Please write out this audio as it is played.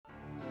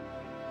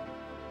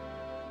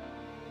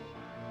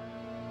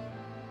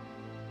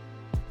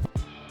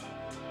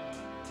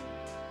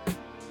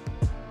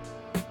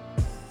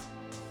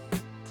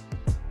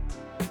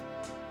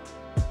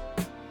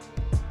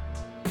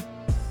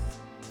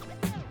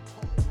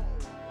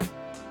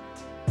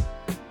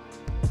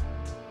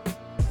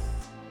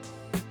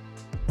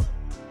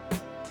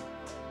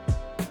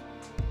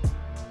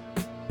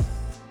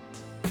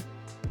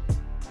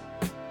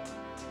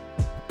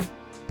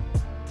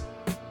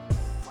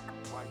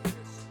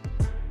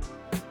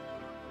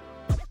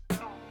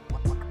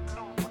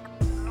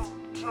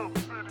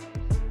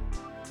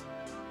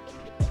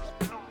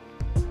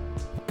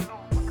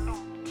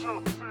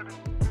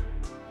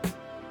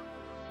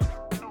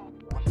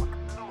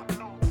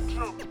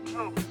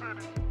Hey,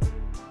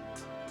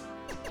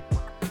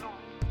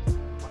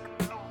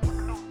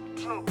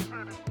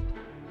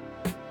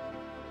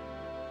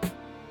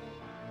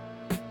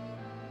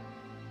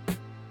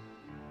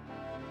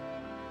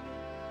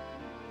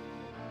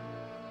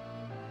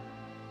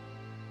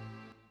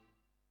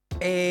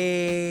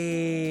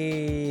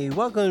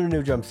 welcome to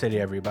New Jump City,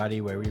 everybody,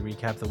 where we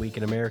recap the week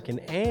in American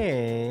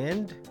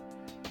and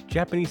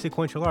Japanese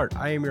sequential art.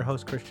 I am your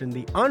host, Christian,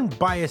 the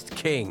unbiased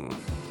king,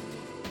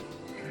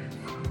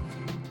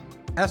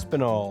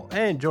 Espinal,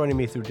 and joining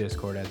me through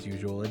Discord, as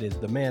usual, it is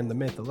the man, the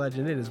myth, the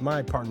legend. It is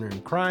my partner in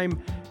crime,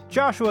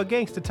 Joshua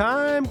Gangsta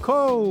Time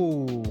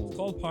Cole. It's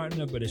called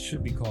partner, but it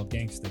should be called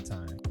Gangsta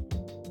Time.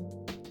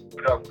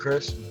 What up,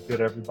 Chris? Good,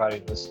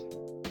 everybody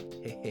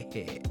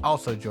listening.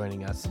 Also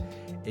joining us,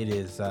 it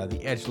is the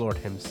Edgelord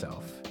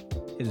himself.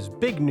 It is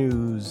big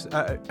news,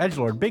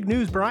 Edgelord, big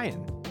news,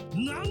 Brian.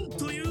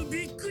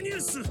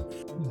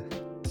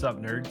 What's up,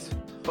 nerds?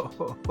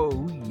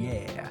 Oh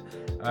yeah.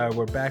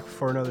 We're back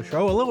for another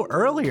show, a little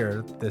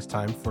earlier this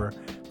time for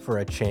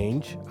a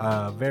change.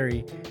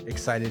 Very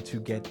excited to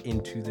get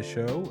into the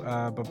show.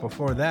 But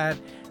before that,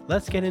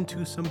 let's get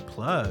into some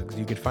plugs.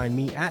 You can find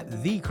me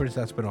at the Chris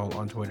Espinal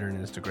on Twitter and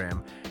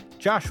Instagram.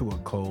 Joshua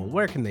Cole,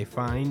 where can they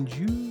find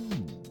you?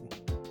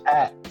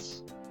 At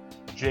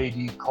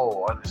JD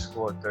Cole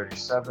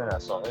 _37.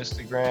 That's on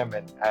Instagram,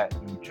 and at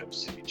New Jump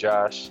City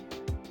Josh.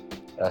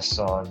 That's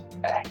on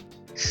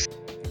X.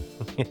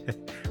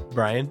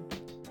 Brian?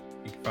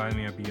 You can find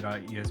me at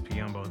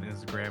b.esp on both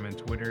Instagram and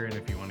Twitter. And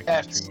if you want to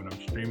catch me when I'm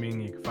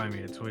streaming, you can find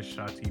me at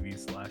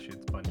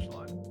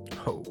twitch.tv/itspunchline.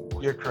 Oh.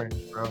 You're cringe,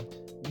 bro.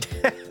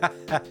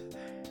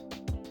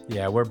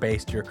 Yeah, we're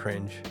based. You're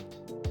cringe.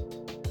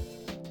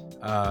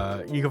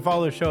 You can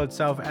follow the show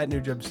itself at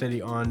New Jump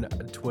City on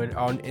Twitter,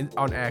 on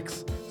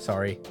X.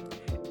 Sorry,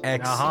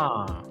 X.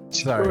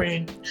 Sorry,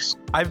 Cringe.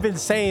 I've been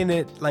saying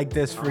it like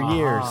this for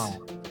years.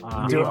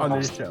 Do it on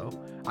this show.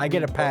 I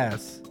get a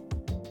pass.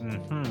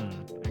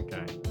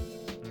 Okay.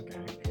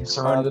 You're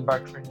surrounded by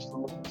cringe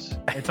lords.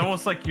 It's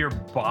almost like your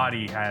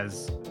body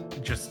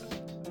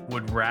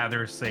would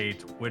rather say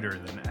Twitter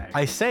than X.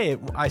 I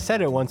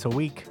said it once a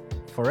week,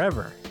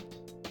 forever.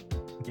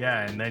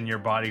 Yeah, and then your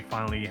body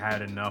finally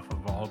had enough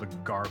of all the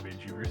garbage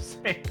you were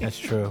saying. That's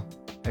true.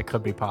 It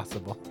could be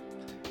possible.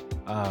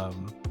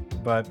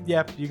 But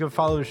yeah, you can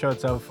follow the show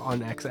itself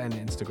on X and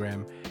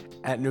Instagram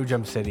at New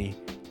Jump City.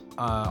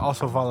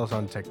 Also follow us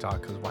on TikTok,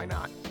 because why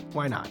not?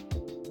 Why not?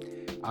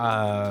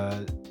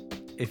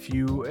 If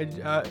you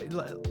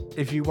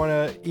want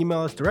to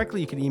email us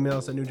directly, you can email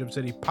us at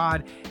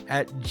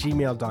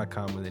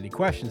newjumpcitypod@gmail.com with any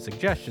questions,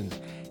 suggestions,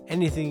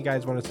 anything you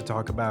guys want us to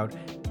talk about.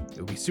 It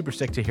would be super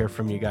sick to hear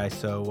from you guys.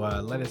 So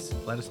let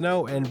us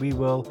know, and we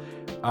will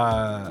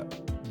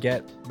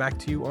get back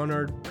to you on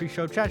our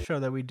pre-show chat show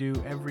that we do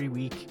every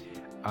week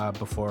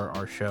before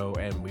our show,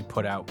 and we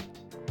put out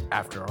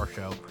after our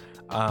show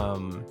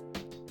on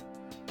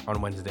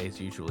Wednesdays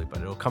usually,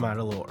 but it'll come out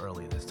a little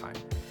early this time.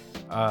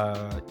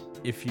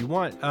 If you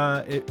want,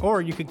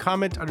 or you can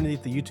comment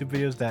underneath the YouTube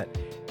videos that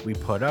we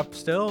put up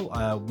still.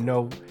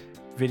 No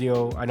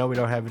video. I know we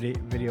don't have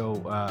video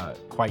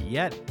quite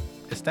yet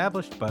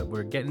established, but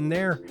we're getting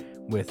there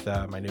with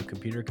my new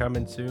computer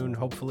coming soon,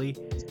 hopefully.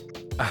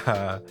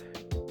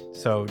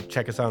 So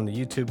check us out on the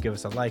YouTube. Give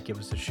us a like, give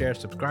us a share,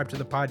 subscribe to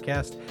the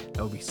podcast.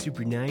 That would be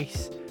super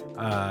nice.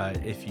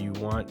 If you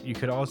want, you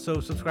could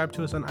also subscribe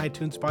to us on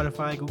iTunes,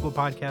 Spotify, Google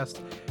Podcasts,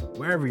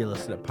 wherever you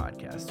listen to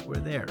podcasts. We're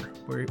there.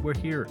 We're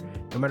here.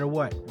 No matter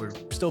what, we're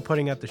still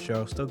putting out the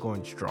show, still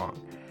going strong.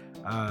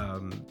 Yeah,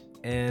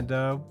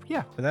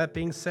 with that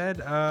being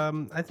said,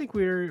 I think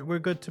we're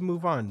good to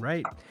move on,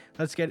 right?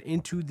 Let's get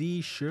into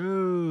the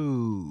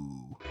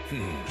show.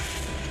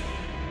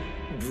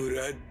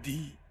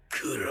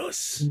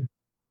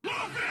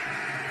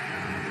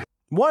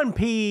 One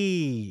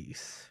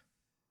Piece.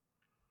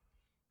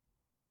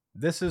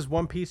 This is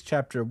One Piece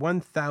chapter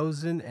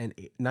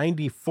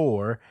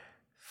 1094.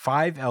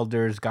 Five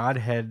Elders,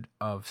 Godhead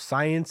of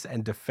Science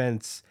and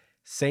Defense,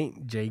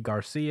 Saint J.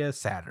 Garcia,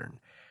 Saturn.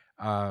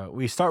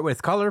 We start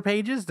with color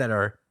pages that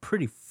are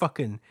pretty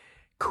fucking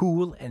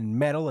cool and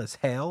metal as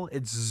hell.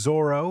 It's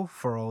Zoro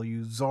for all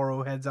you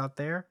Zoro heads out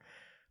there.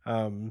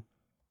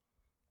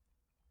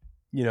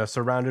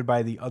 Surrounded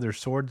by the other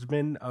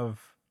swordsmen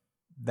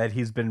that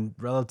he's been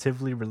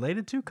relatively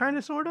related to, kind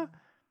of, sort of.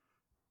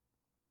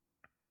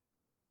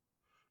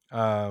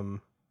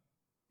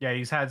 Yeah,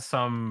 he's had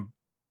some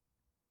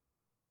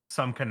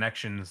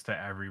connections to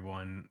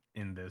everyone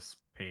in this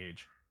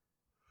page.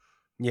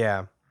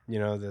 Yeah,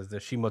 there's the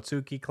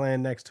Shimotsuki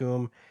clan next to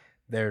him.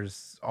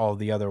 There's all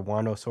the other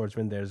Wano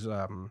swordsmen. There's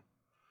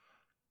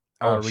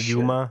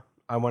Ryuma,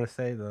 I want to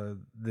say,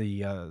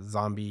 the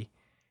zombie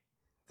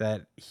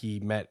that he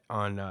met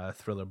on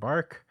Thriller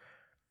Bark.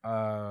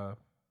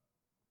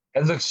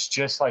 It looks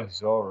just like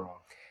Zoro.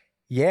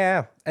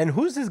 Yeah, and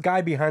who's this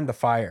guy behind the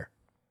fire?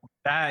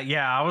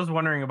 I was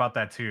wondering about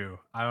that too.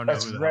 I don't know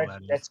who the hell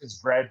that is.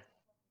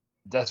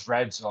 That's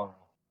Red Zoro.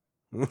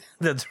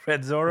 That's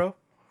Red Zoro?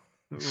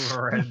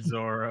 Red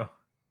Zoro.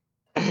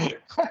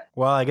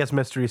 Well, I guess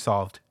mystery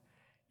solved.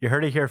 You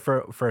heard it here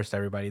first,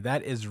 everybody.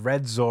 That is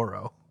Red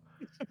Zoro.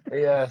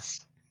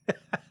 Yes.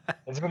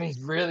 It's when he's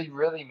really,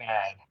 really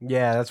mad.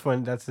 Yeah,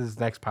 that's his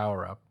next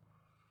power up.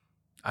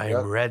 I am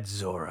Yep. Red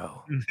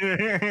Zoro.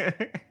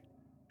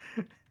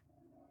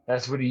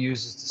 That's what he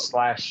uses to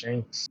slash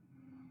Shanks.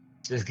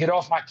 Says, "Get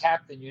off my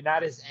captain. You're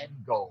not his end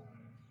goal."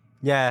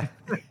 Yeah.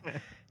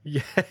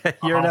 Yeah,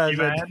 you're A not hockey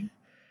man?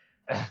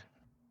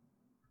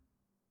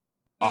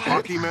 A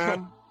hockey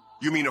man?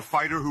 You mean a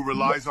fighter who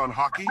relies on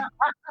hockey?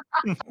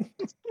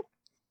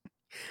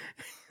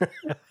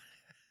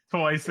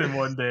 Twice in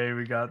one day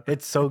we got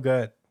It's so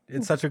good.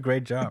 It's such a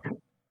great job.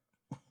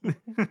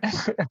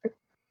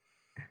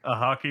 a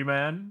hockey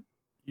man.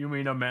 You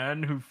mean a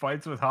man who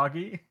fights with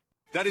hockey?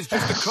 That is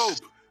just a cope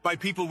by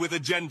people with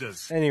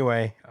agendas.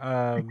 Anyway,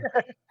 on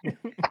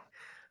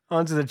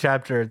to the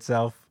chapter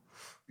itself.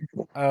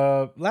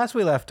 Last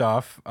we left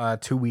off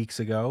 2 weeks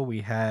ago,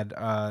 we had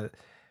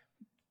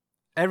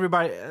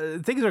everybody.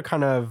 Things are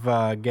kind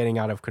of getting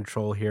out of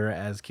control here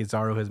as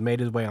Kizaru has made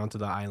his way onto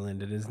the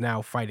island and is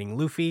now fighting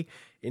Luffy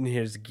in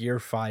his Gear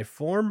 5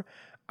 form.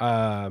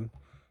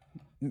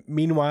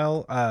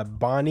 Meanwhile,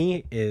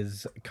 Bonnie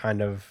is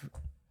kind of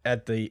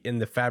in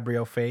the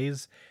Fabrio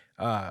phase,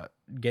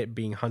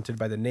 being hunted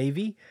by the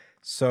Navy.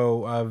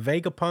 So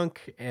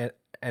Vegapunk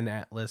and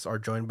Atlas are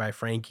joined by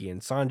Frankie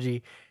and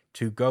Sanji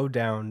to go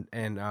down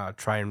and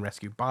try and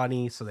rescue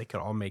Bonnie so they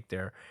could all make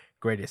their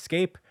great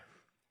escape.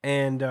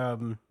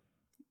 And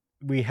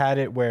we had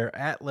it where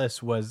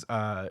Atlas was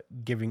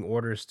giving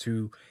orders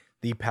to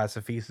the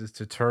pacifistas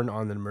to turn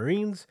on the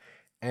Marines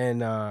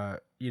and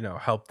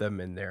help them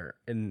in their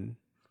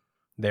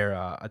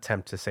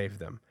attempt to save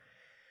them.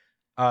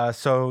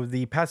 So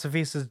the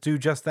pacifistas do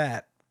just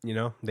that.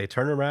 They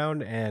turn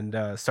around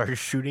and start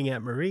shooting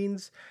at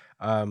Marines.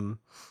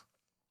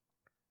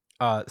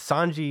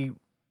 Sanji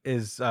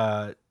is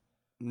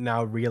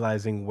now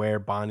realizing where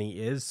Bonnie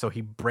is, so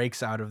he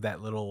breaks out of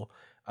that little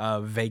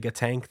Vega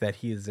tank that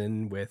he is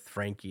in with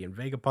Frankie and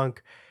Vegapunk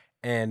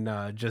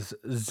and just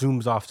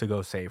zooms off to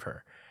go save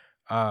her.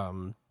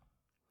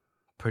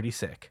 Pretty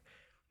sick.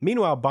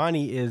 Meanwhile,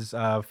 Bonnie is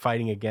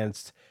fighting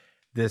against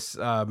this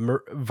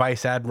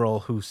vice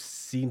admiral who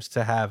seems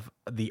to have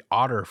the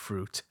otter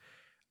fruit,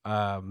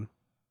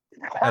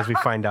 as we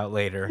find out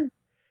later.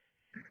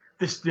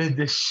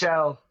 The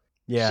shell.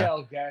 Yeah.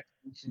 Shell gas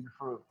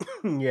fruit.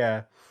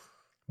 Yeah.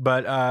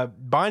 But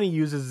Bonnie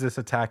uses this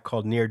attack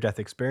called near-death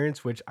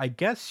experience, which I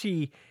guess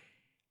she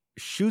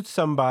shoots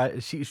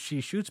somebody.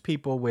 She shoots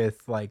people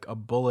with like a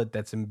bullet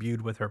that's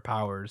imbued with her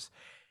powers,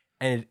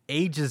 and it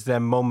ages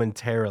them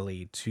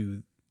momentarily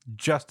to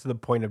just to the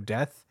point of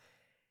death,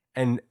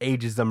 and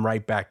ages them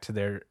right back to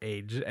their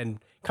age,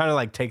 and kind of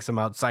like takes them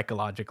out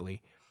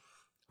psychologically,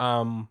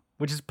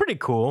 which is pretty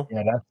cool.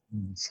 Yeah,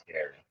 that's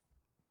scary.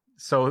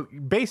 So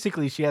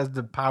basically, she has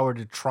the power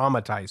to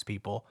traumatize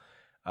people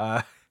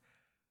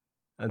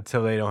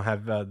until they don't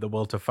have the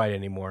will to fight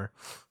anymore.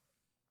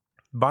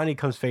 Bonnie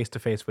comes face to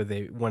face with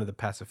one of the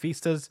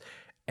pacifistas,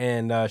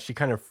 and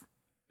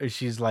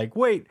she's like,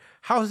 "Wait,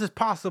 how is this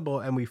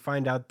possible?" And we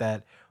find out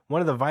that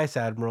one of the vice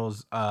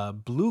admirals,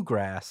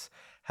 Bluegrass,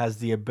 has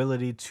the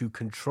ability to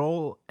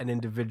control an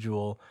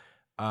individual,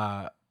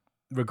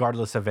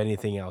 regardless of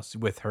anything else,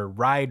 with her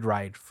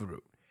ride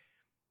fruit.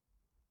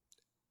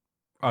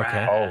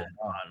 Okay. Oh,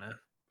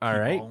 All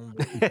right.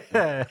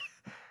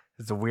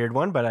 It's a weird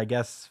one, but I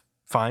guess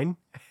fine.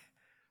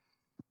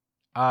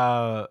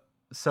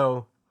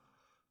 So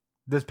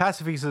this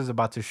pacifista is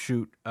about to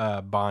shoot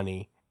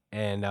Bonnie,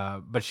 and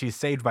but she's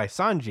saved by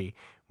Sanji,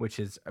 which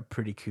is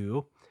pretty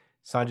cool.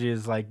 Sanji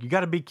is like, "You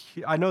got to be.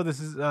 I know this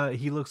is.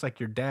 He looks like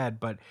your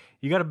dad, but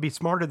you got to be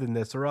smarter than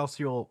this, or else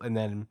you'll." And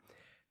then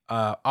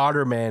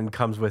Otterman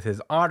comes with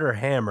his otter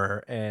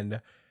hammer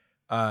and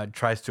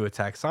tries to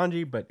attack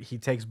Sanji, but he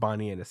takes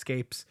Bonnie and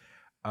escapes.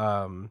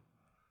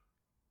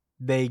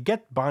 They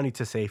get Bonnie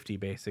to safety,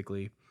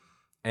 basically,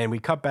 and we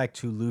cut back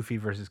to Luffy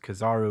versus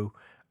Kizaru.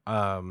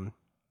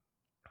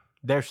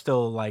 They're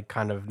still like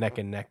kind of neck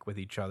and neck with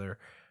each other,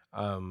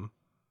 and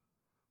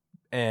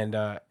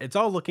it's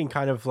all looking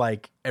kind of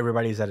like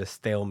everybody's at a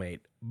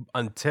stalemate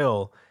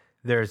until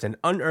there's an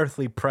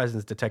unearthly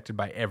presence detected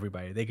by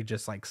everybody. They could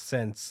just like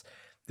sense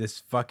this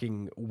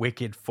fucking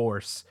wicked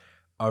force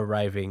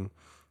arriving.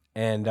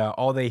 And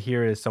all they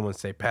hear is someone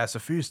say,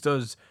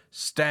 "Pacifistas,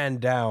 stand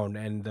down."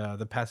 And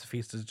the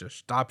pacifistas just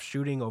stop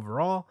shooting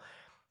overall.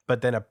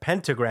 But then a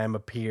pentagram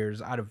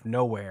appears out of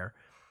nowhere.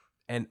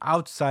 And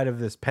outside of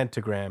this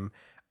pentagram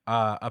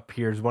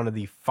appears one of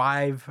the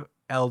 5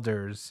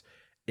 elders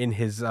in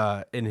his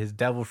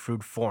devil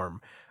fruit form.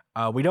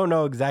 We don't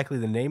know exactly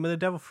the name of the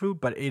devil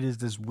fruit, but it is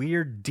this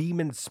weird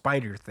demon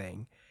spider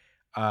thing.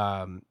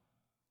 And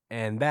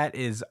that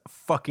is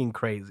fucking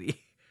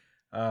crazy.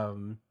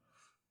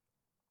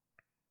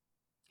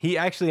 He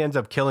actually ends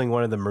up killing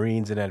one of the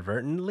Marines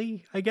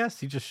inadvertently, I guess.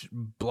 He just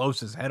blows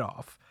his head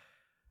off.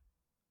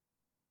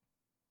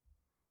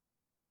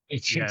 He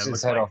shoots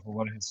his head off with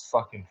one of his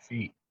fucking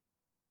feet.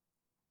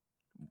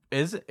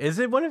 Is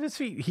it one of his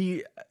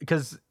feet?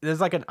 Because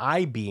there's like an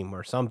eye beam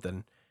or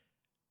something.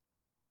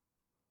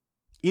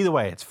 Either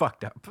way, it's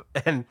fucked up.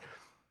 And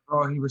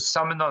Bro, he was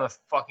summoned on a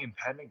fucking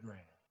pentagram.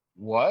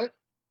 What?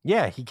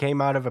 yeah, he came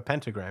out of a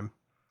pentagram.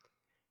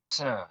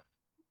 Huh.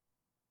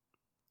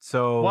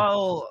 So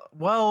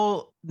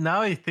Well,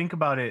 now I think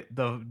about it,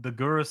 the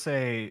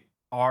Gurusei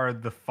are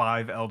the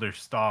 5 elder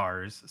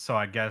stars, so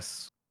I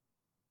guess,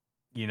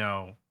 you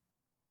know,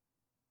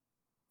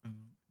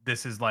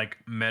 this is like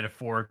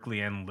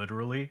metaphorically and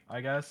literally,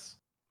 I guess.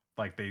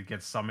 Like they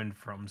get summoned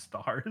from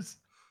stars.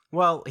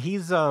 well,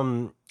 he's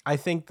I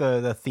think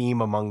the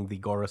theme among the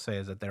Gorosei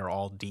is that they're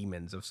all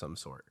demons of some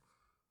sort.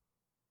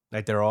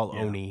 Like they're all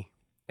Yeah. Oni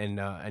and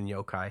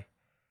yokai.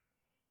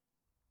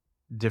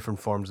 Different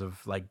forms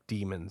of like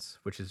demons,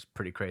 which is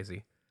pretty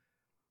crazy.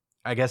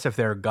 I guess if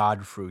they're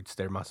god fruits,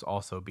 there must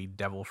also be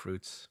devil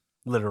fruits,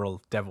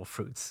 literal devil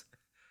fruits.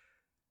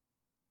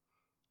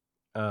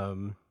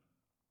 But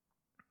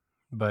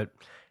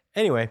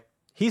anyway,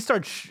 he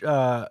starts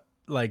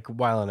like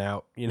wiling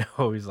out. You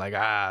know, he's like,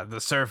 the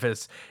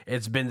surface.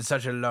 It's been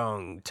such a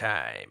long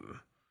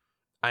time.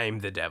 I'm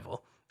the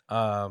devil.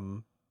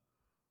 Kizaru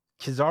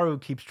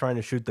keeps trying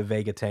to shoot the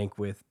Vega tank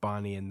with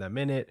Bonnie in the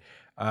minute,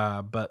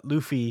 but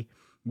Luffy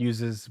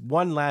uses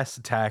one last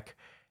attack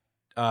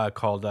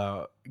called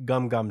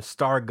Gum Gum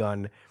Star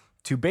Gun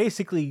to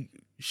basically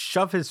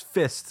shove his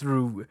fist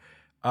through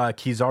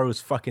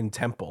Kizaru's fucking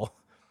temple.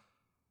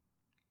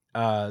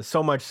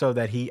 So much so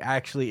that he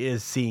actually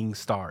is seeing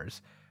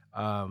stars.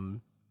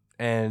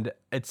 And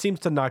it seems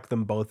to knock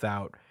them both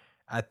out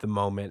at the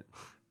moment.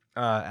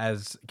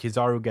 As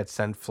Kizaru gets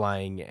sent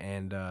flying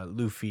and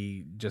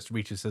Luffy just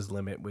reaches his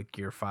limit with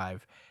Gear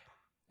 5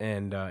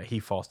 and he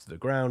falls to the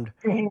ground.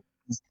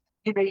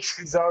 He makes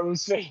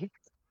Kizaru's face.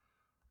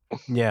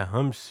 Yeah,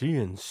 I'm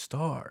seeing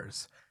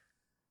stars.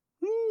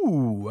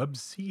 Ooh, I'm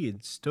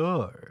seeing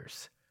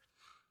stars.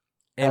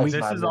 And we,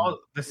 That's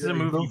this is a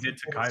move he did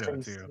to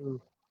Kaido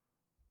too.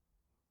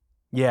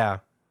 yeah.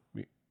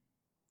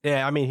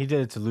 Yeah, I mean, he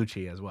did it to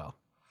Lucci as well.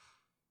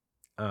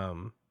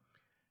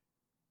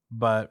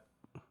 But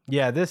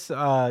yeah, this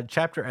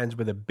chapter ends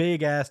with a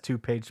big ass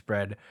 2-page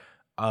spread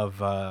of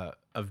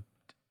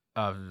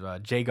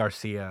Jay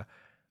Garcia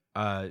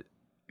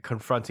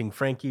confronting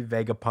Frankie,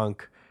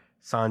 Vegapunk,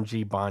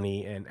 Sanji,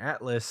 Bonnie, and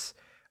Atlas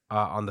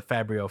on the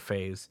Fabrio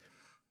phase.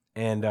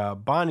 And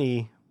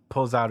Bonnie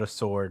pulls out a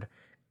sword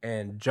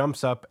and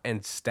jumps up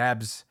and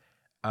stabs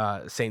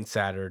Saint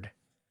Saturn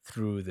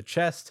through the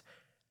chest.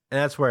 And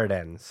that's where it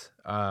ends.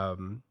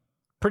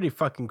 Pretty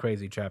fucking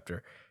crazy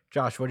chapter.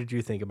 Josh, what did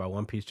you think about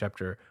One Piece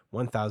chapter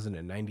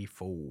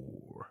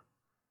 1094?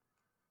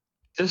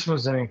 This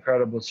was an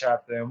incredible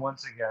chapter, and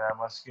once again, I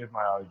must give my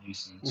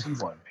RGC to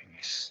One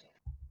Piece.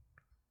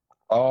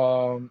 I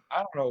don't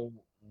know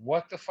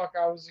what the fuck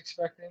I was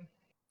expecting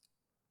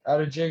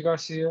out of Jay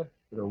Garcia,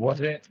 but it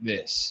wasn't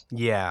this.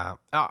 Yeah,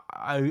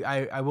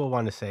 I will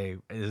want to say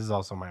this is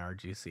also my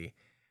RGC.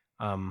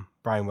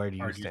 Brian, where do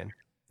you stand?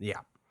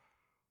 Yeah,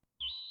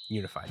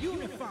 Unified.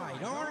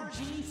 Unified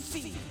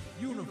RGC.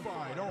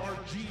 Unified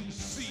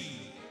RGC.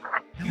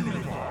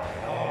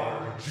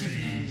 Unified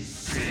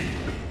RGC.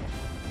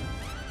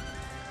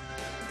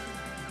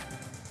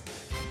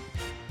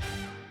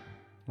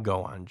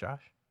 Go on,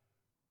 Josh.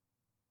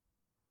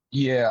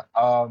 Yeah,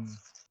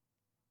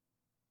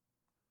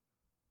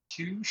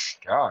 to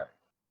start.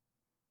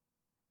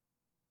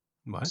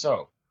 What?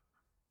 So,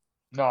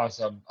 no,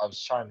 so I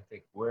was trying to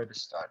think where to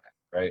start at,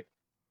 right?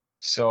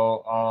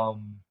 So,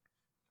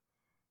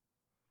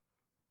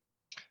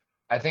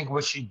 I think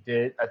what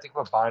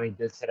Bonnie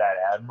did to that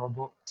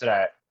admirable,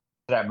 to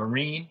that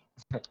Marine,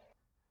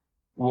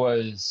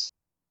 was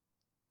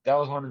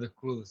one of the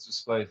coolest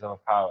displays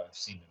of power I've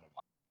seen in a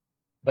while.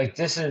 Like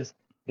this is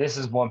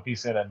One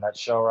Piece in a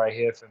nutshell right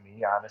here for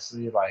me,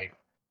 honestly. Like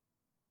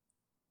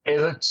it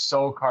looks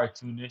so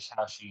cartoonish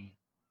how she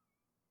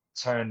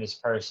turned this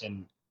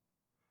person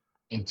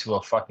into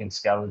a fucking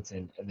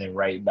skeleton and then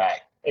right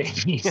back. And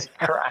he's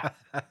crying.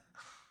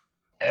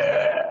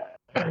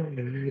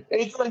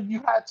 It's like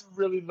you had to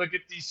really look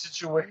at these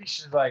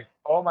situations like,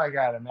 oh my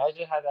god,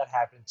 imagine how that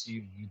happened to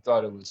you. You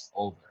thought it was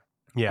over.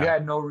 Yeah. You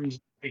had no reason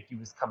to think he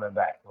was coming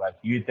back. Like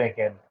you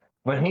thinking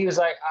when he was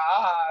like,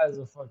 as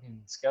a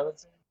fucking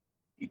skeleton,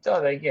 you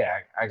thought like, yeah,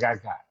 I got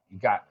you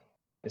got me.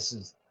 This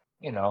is,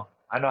 I know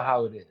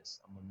how it is.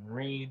 I'm a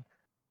Marine.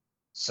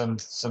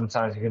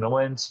 Sometimes you're gonna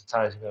win,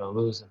 sometimes you're gonna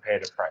lose and pay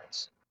the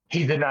price.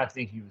 He did not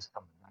think he was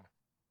coming back.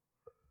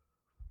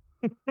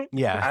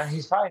 Yeah. And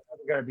he's probably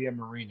never gonna be a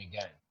Marine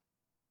again.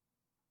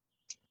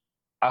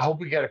 I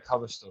hope we get a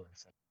cover story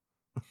for him.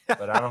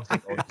 But I don't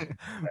think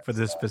for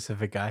this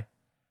specific guy.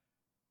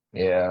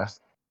 Yeah.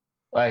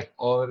 Like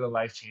all of the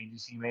life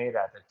changes he made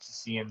after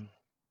seeing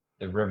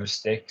the River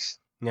Styx.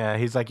 Yeah,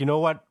 he's like, you know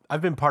what?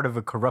 I've been part of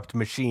a corrupt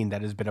machine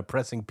that has been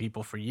oppressing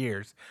people for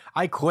years.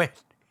 I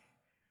quit.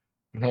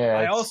 Yeah.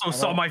 I also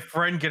saw my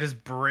friend get his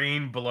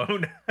brains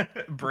blown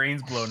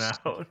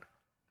out.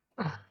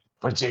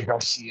 But Jay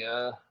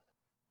Garcia.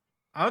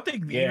 I don't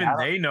think Yeah, even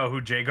they know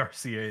who Jay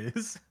Garcia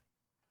is.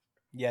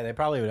 Yeah, they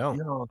probably don't.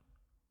 You know.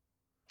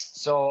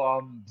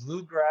 So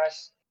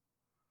bluegrass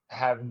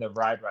having the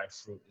ride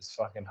fruit is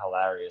fucking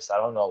hilarious. I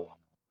don't know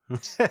why.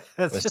 That's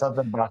There's just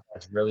something about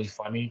that's really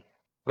funny.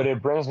 But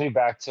it brings me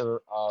back to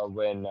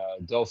when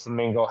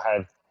Doflamingo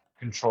had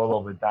control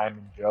over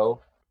Diamond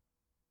Joe.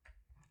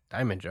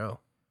 Diamond Joe.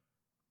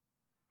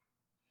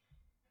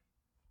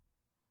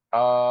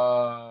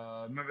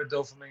 Remember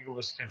Doflamingo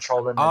was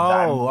controlling the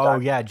Diamond. Oh,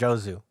 yeah,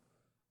 Jozu.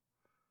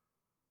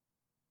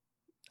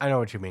 I know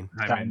what you mean.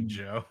 Diamond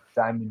Joe.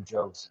 Diamond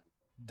Joe's.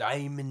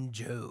 Diamond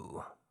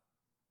Joe.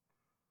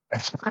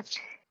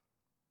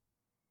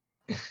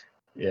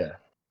 Yeah.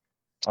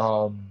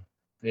 Yeah,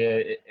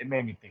 it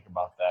made me think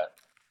about that.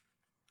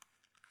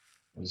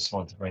 I just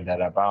wanted to bring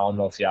that up. I don't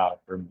know if y'all,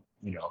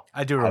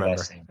 I do how that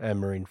remember scene.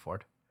 Marine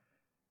Ford.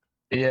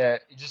 Yeah,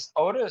 just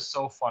Oda is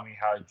so funny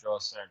how he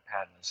draws certain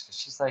patterns because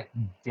she's like,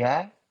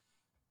 "Dad,"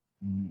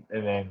 and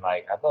then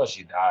like I thought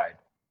she died,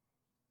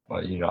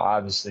 but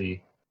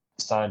obviously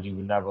Sanji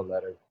would never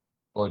let a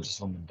gorgeous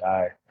woman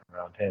die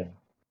around him.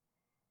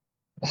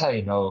 That's how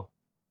you know.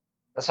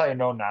 That's how you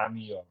know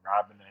Nami or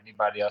Robin or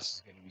anybody else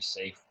is gonna be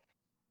safe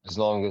as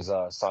long as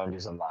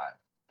Sanji's alive.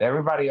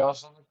 Everybody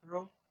else on the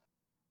crew,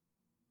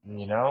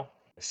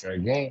 it's fair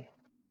game.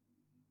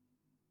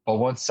 But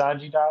once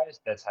Sanji dies,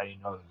 that's how you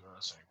know the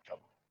girls are in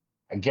trouble.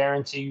 I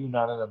guarantee you,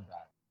 none of them die.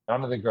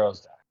 None of the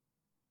girls die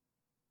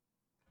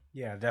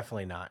Yeah,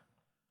 definitely not.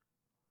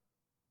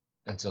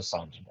 until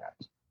Sanji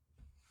dies.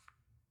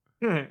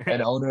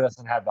 And Oda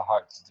doesn't have the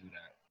heart to do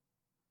that.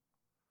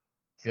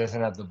 He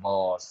doesn't have the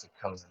balls to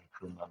kill any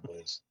crew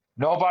members.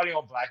 Nobody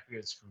on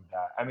Blackbeard's crew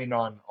died. I mean,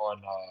 on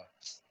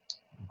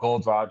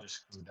Gold Roger's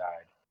crew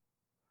died.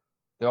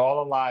 They're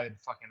all alive and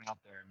fucking out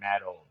there,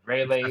 mad old.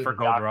 Rayleigh, Except for the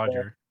Gold doctor,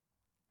 Roger.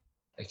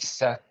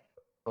 except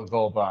for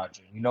Gold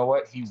Roger. You know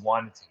what? He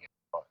wanted to get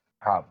fucked.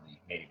 Probably,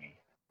 maybe,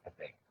 I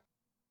think.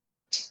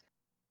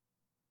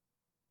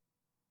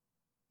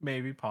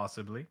 Maybe,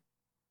 possibly.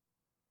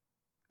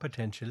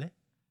 Potentially.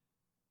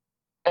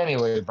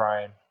 Anyway,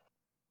 Brian,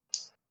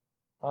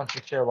 why don't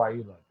you share why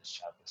you love this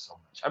chapter so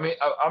much? I mean,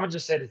 I'm gonna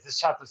just say this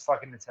chapter's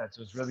fucking intense.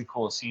 It was really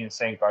cool seeing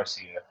Saint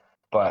Garcia,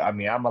 but I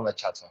mean, I'm gonna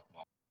let y'all talk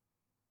more.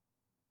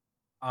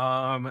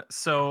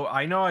 So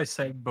I know I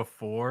said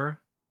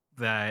before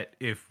that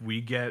if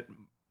we get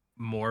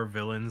more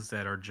villains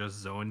that are just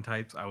Zoan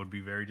types, I would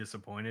be very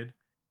disappointed.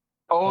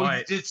 Oh, you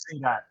But- did say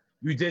that.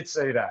 You did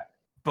say that.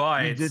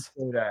 But You did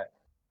say that.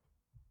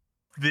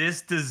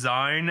 this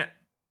design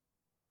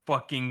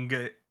fucking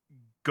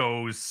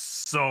goes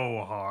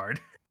so hard.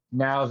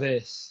 Now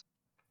this.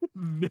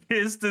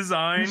 This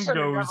design should've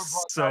never goes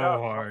brought so that up,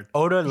 bro. hard.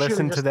 Oda should've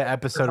listened to just the said the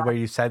episode design. where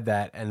you said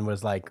that and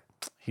was like,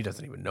 he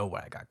doesn't even know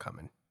what I got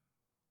coming.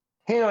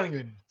 He don't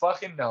even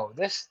fucking know.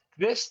 This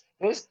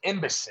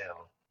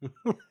imbecile.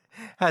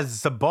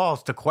 Has the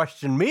balls to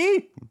question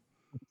me?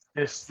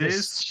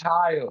 This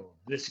child.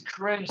 This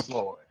cringe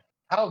lord.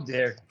 How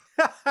dare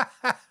he?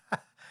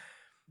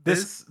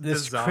 this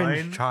design-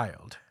 cringe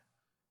child.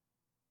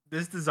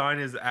 This design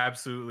is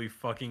absolutely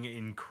fucking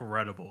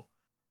incredible.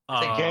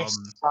 It's a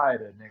gangster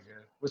spider,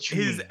 nigga. What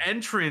you His mean?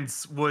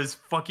 entrance was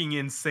fucking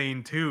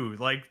insane too.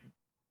 Like,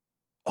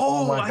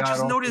 Oh my I God,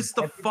 just on noticed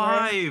the the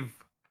pentagram? 5.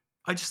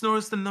 I just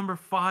noticed the number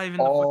 5 in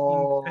the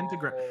fucking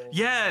pentagram.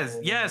 Yes,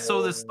 yeah.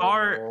 So the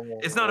star,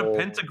 it's not a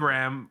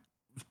pentagram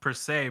per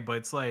se, but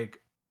it's like,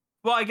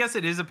 well, I guess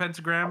it is a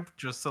pentagram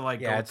just to like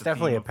Yeah, go with it's the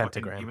definitely theme a of fucking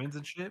pentagram. demons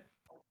and shit.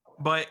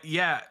 But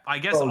yeah, I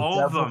guess Oh, all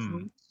of devil them.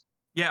 fruit?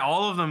 Yeah,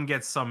 all of them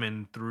get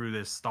summoned through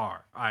this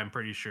star. I'm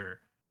pretty sure,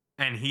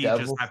 and he Devil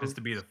just happens fruit?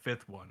 to be the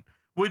 5th one,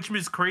 which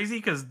is crazy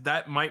because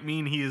that might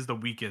mean he is the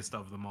weakest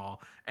of them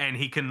all, and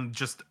he can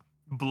just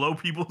blow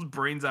people's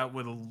brains out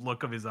with a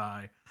look of his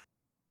eye.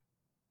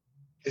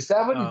 Is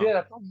that what he Oh. did?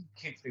 I thought he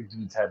kicked the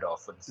dude's head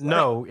off with his leg.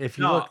 No, if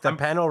you No, look, the I'm-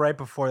 panel right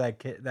before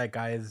that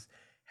guy's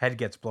head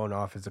gets blown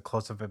off is a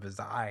close up of his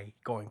eye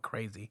going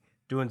crazy,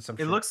 doing some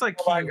It shit. looks like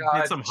Oh my he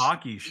God. did some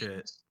hockey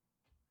shit.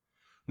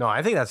 No,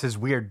 I think that's his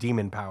weird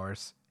demon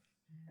powers.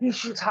 He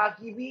shoots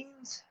hockey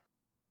beans?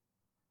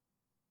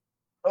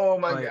 Oh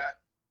my Like- God.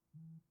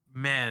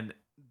 Man,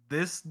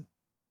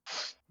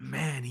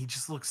 he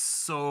just looks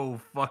so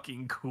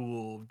fucking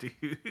cool,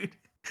 dude.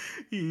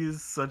 He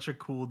is such a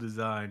cool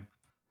design.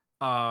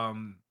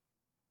 And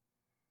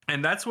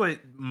that's what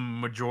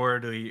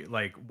majority,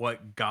 like,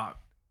 what got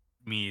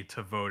me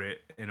to vote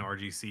it in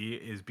RGC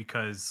is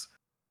because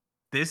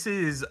this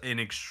is an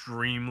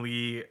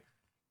extremely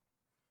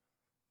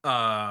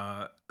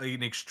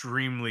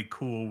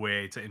cool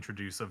way to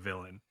introduce a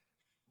villain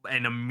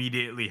and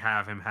immediately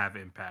have him have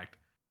impact.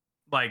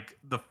 Like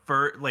the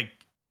first, like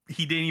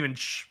he didn't even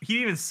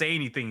say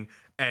anything,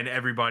 and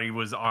everybody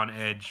was on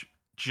edge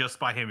just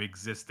by him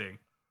existing.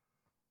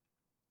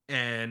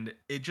 And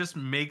it just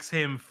makes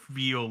him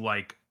feel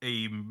like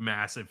a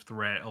massive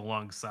threat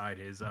alongside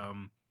his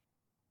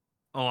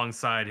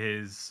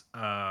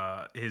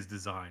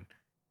design.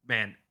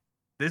 Man,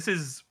 this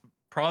is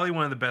probably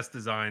one of the best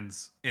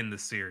designs in the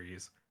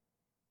series.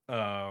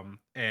 And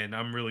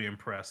I'm really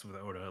impressed with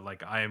Oda.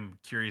 Like, I am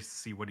curious to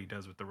see what he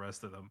does with the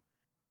rest of them.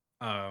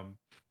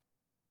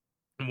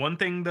 One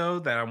thing though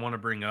that I want to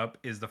bring up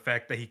is the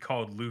fact that he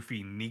called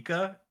Luffy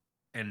Nika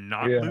and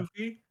not Yeah.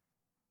 Luffy.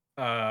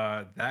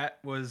 That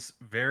was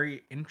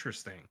very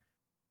interesting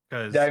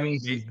because That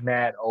means he's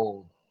mad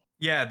old.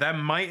 yeah, that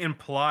might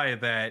imply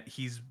that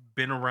he's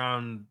been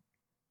around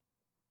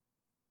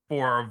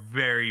for a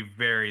very,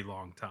 very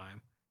long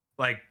time,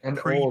 like An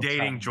old predating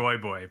time. Joy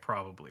Boy,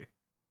 probably.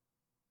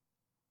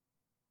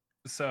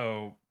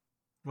 So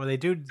Well, they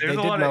There's did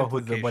a lot of know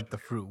what implication the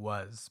fruit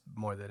was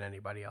more than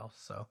anybody else,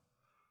 so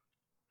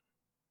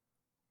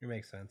it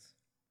makes sense.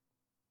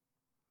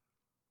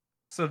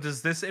 So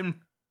does this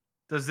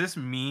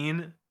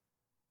mean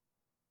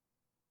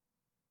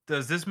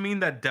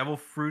that devil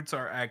fruits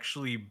are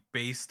actually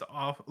based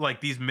off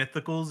like these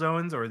mythical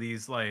zones, or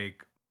these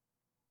like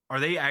are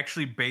they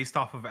actually based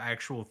off of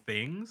actual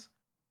things?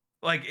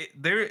 Like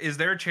is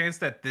there a chance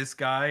that this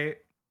guy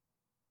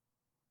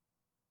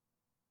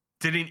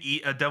didn't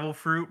eat a devil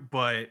fruit,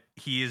 but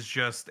he is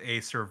just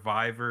a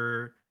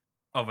survivor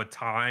of a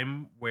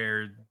time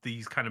where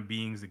these kind of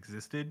beings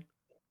existed?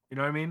 You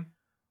know what I mean?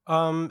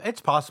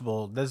 It's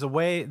possible.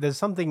 There's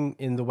something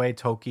in the way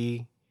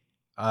Toki,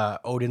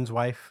 Odin's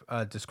wife,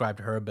 described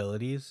her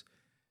abilities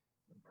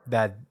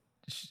that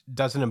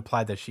doesn't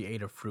imply that she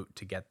ate a fruit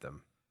to get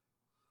them.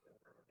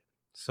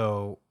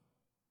 So,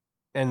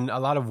 and a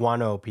lot of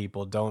Wano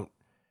people don't,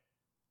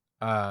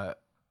 I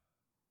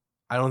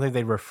don't think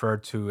they refer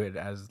to it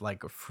as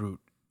like a fruit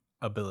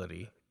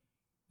ability.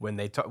 When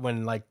they talk,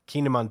 when like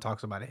Kinemon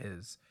talks about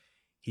his,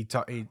 he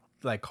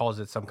like calls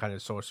it some kind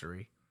of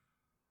sorcery.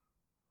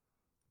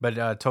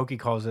 But Toki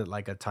calls it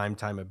like a time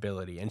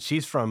ability, and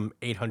she's from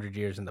 800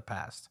 years in the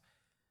past.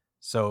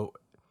 So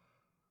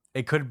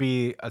it could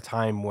be a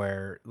time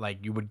where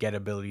like you would get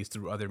abilities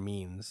through other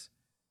means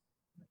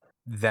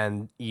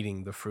than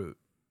eating the fruit.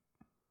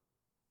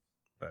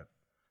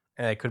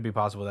 And it could be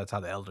possible that's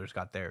how the elders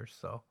got theirs.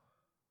 So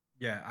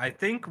Yeah, I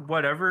think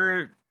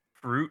whatever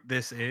fruit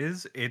this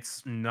is,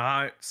 it's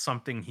not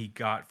something he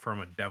got from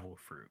a devil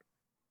fruit.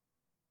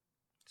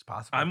 it's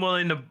possible. I'm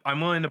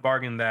willing to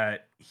bargain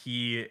that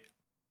he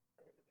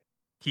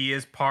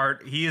is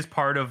part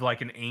of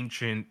like an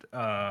ancient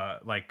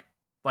like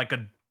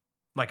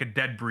a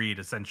dead breed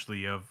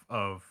essentially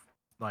of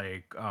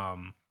like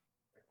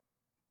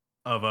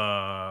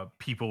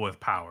people with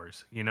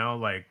powers, you know?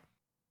 Like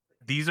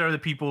these are the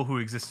people who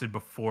existed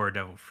before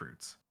devil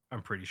fruits,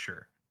 I'm pretty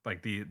sure.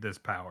 Like this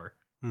power.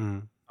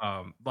 Mhm.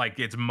 Like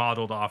it's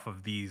modeled off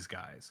of these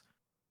guys.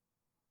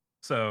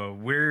 So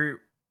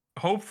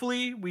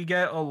hopefully we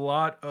get a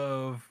lot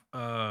of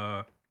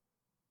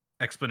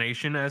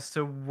explanation as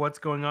to what's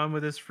going on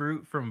with this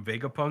fruit from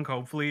Vegapunk,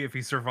 hopefully, if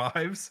he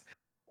survives.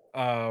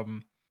 But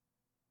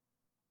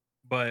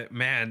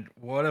man,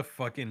 what a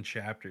fucking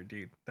chapter,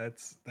 dude.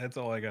 That's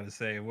all I gotta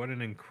say. What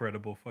an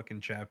incredible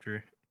fucking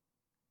chapter.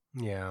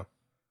 Yeah.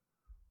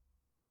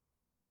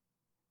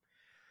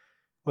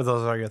 Well,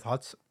 those are your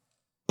thoughts.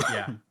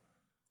 Yeah.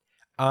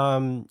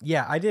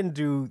 Yeah, I didn't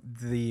do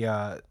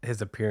the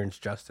his appearance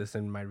justice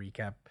in my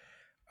recap.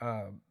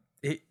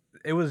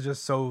 It was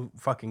just so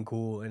fucking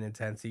cool and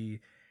intense. The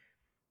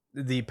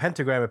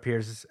pentagram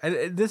appears,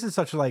 and this is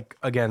such like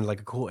again like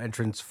a cool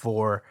entrance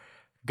for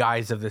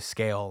guys of this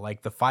scale.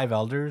 Like the five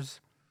elders,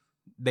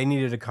 they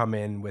needed to come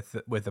in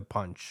with a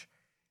punch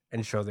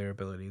and show their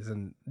abilities,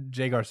 and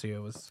Jay Garcia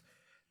was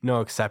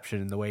no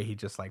exception in the way he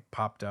just like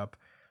popped up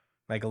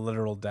like a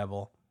literal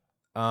devil.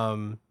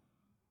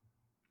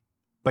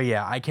 But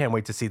yeah, I can't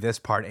wait to see this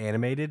part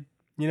animated,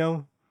 you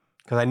know,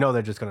 because I know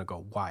they're just gonna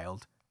go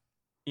wild.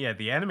 Yeah,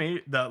 the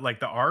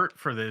art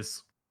for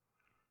this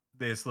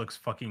looks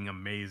fucking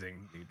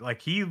amazing, dude.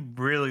 Like he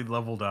really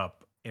leveled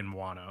up in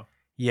Wano.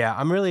 Yeah,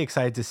 I'm really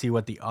excited to see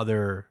what the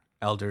other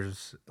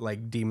elders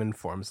like demon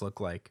forms look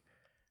like.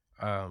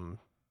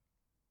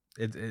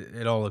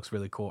 It all looks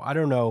really cool. I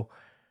don't know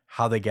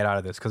how they get out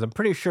of this because I'm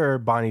pretty sure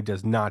Bonnie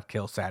does not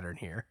kill Saturn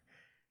here.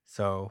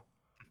 So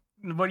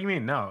What do you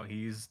mean? No,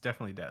 he's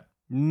definitely dead.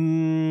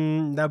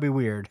 That'd be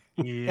weird.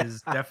 He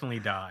is definitely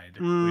died,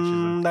 which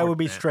is that would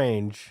be unfortunate.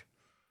 strange.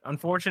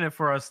 Unfortunate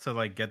for us to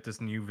like get this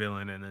new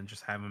villain and then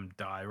just have him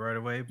die right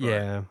away. But,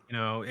 Yeah. you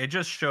know, it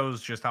just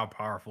shows just how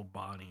powerful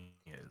Bonnie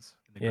is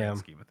in the grand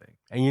scheme of things.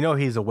 And you know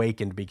he's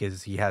awakened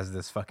because he has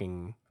this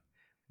fucking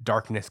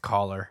darkness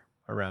collar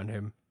around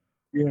him.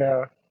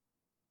 Yeah,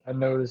 I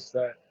noticed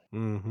that.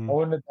 Mm-hmm. I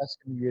wonder if that's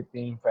going to be a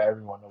theme for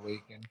everyone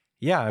awakened.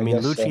 Yeah, I mean,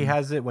 guess Lucci so.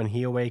 has it when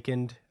he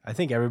awakened. I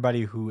think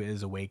everybody who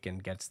is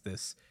awakened gets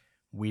this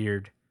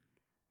weird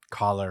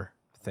collar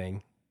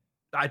thing.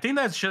 I think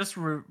that's just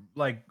limited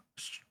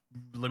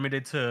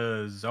to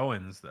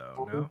Zoans,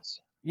 though. No,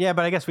 Yeah,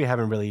 but I guess we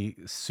haven't really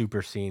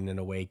super seen an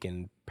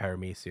awakened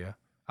Paramecia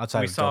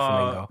outside we of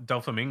saw Doflamingo.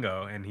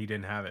 Doflamingo, and he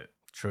didn't have it.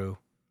 True.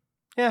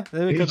 Yeah,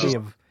 it He could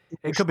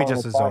just- be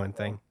just a Zoan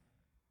thing.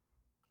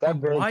 That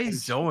bird Why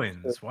keeps-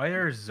 Zoans? Why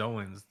are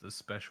Zoans the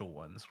special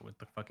ones with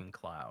the fucking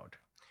cloud?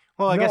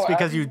 Well, I No, guess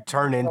because you actually,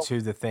 turn no.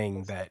 into the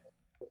thing that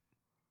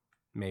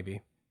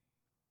maybe.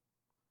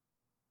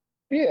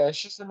 Yeah,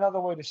 it's just another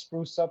way to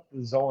spruce up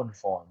the Zoan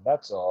form.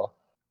 That's all.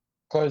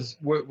 Because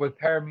with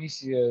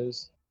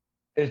Paramecias,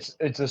 it's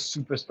a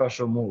super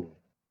special move.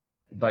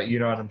 But you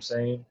know what I'm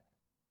saying?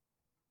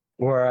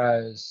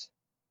 Whereas,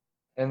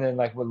 and then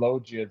like with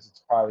Logias,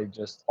 it's probably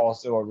just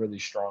also a really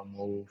strong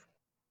move.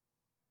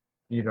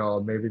 You know,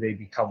 maybe they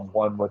become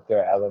one with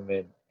their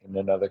element in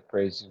another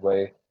crazy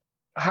way.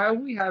 Have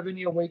we have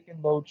any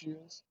awakened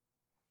Logias?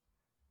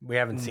 We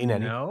haven't seen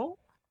any. No.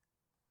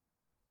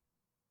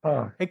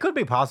 Huh. It could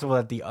be possible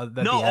that the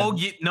other. No,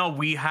 no,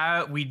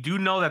 we do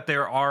know that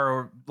there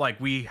are, like,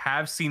 we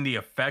have seen the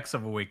effects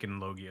of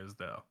awakened Logias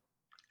though.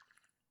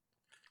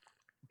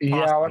 Yeah,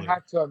 I would Possibly.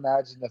 have to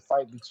imagine the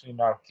fight between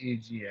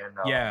Aokiji and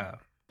Yeah.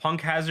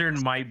 Punk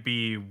Hazard might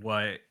be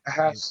what it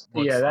has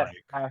looks yeah, that like.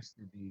 has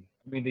to be.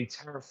 I mean, they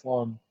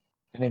terraform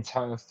an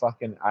entire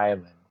fucking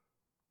island.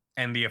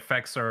 And the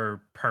effects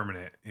are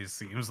permanent, it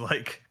seems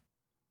like.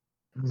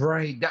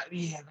 Right.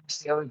 That's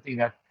the other thing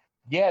that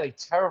they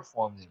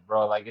terraformed it,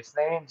 bro. Like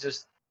they didn't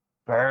just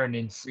burn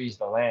and freeze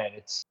the land.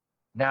 It's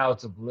now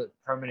it's a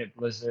permanent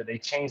blizzard. They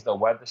changed the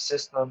weather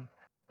system.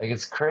 Like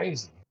it's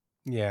crazy.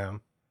 Yeah.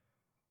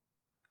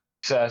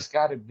 So it's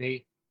got to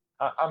be.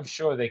 I'm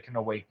sure they can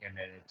awaken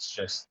it. It's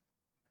just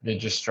they're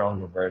just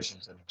stronger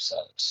versions of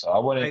themselves. So I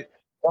wouldn't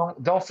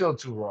don't feel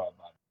too raw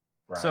about it.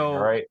 Brian, So- all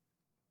right.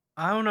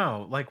 I don't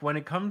know. Like when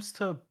it comes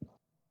to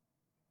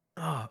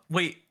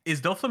wait, is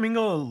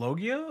Doflamingo a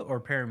Logia or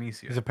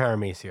Paramecia? He's a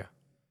Paramecia.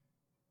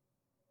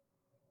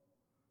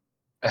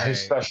 His Okay.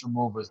 special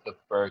move was the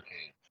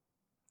Birdcage.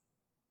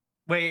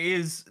 Wait,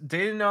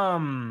 didn't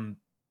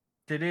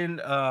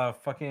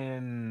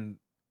fucking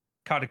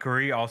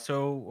Katakuri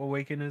also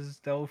awaken his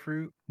Devil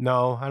Fruit?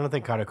 No, I don't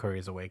think Katakuri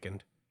is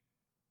awakened.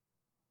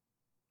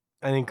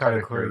 I think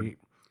Katakuri.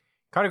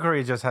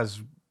 Katakuri just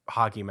has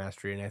hockey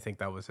mastery, and I think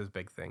that was his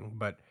big thing.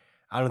 But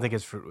I don't think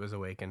his fruit was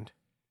awakened.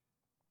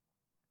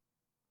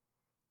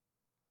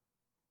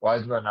 Why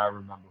do I not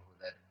remember who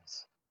that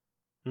is?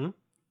 Hmm?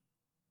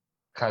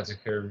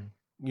 Katakuri.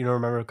 You don't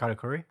remember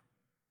Katakuri?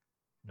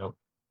 Nope.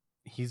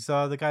 He's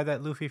the guy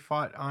that Luffy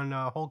fought on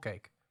Whole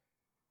Cake.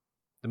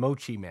 The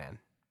Mochi Man.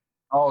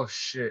 Oh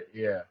shit!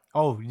 Yeah.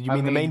 Oh, you I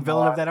mean the mean, main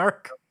villain of that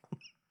arc?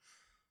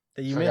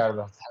 That you Forgot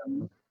missed?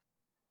 about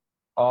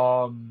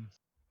that.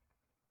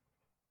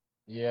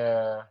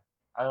 Yeah.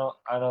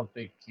 I don't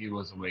think he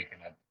was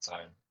awakened at the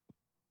time.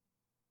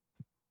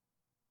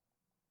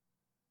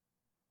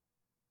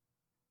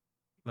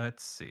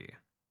 Let's see.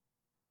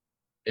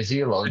 Is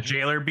he a The Logia?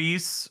 Jailer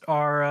Beasts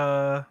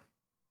are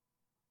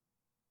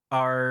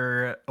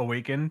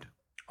awakened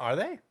Are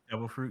they?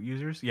 Devil Fruit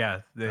users.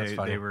 Yeah, That's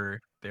funny.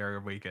 they're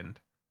awakened.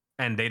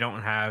 And they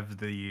don't have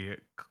the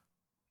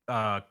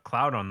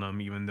cloud on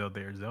them, even though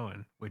they're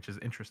Zoan, which is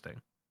interesting.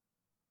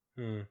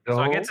 So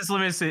I guess it's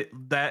limited.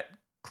 That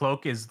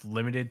cloak is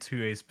limited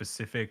to a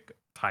specific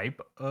type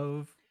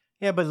of.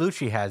 Yeah, but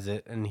Lucci has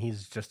it, and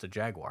he's just a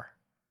jaguar.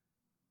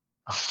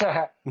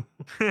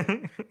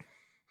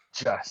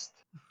 Just.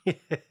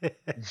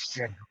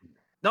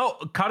 No,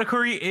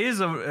 Katakuri is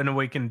an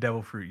awakened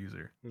Devil Fruit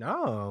user.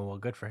 No, well,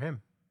 good for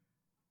him.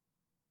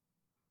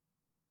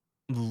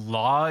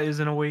 Law is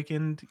an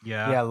awakened.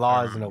 Yeah. Yeah, I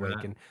Law is an remember that.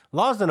 awakened.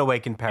 Law's an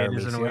awakened It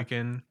is an Paramecia.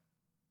 awakened.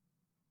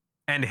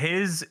 And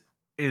his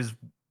is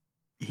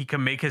he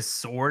can make his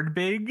sword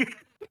big.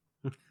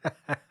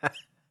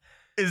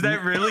 Is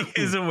that really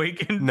his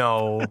awakened?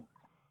 No.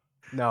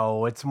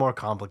 No, it's more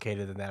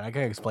complicated than that. I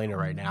can't explain it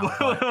right now.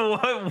 but-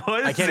 What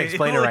was I can't it?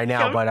 explain it right Like,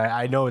 now, but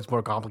I know it's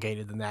more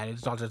complicated than that.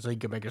 It's not just he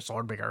can make his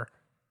sword bigger.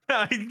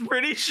 I'm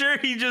pretty sure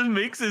he just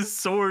makes his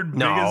sword big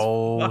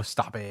No,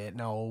 stop it.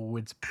 No,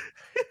 it's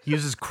he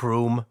uses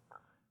Kroom.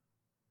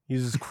 He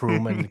uses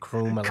Kroom, and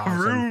Kroom as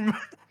allows him. Kroom.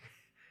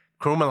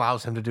 Kroom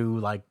allows him to do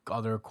like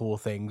other cool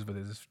things with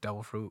his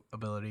Devil Fruit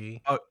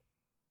ability.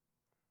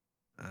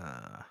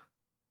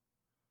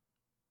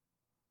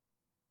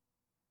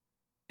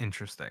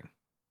 Interesting.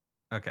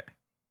 Okay.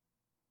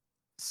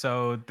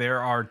 So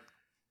there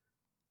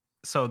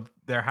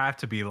have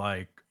to be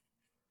like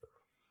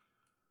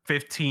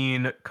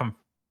 17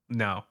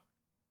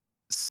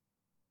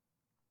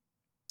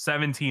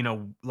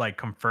 like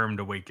confirmed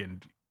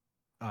awakened.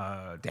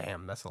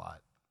 Damn, that's a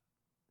lot.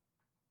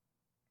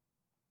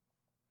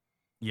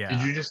 Yeah.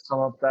 Did you just come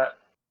up that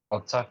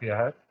off the top of your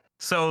head?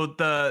 So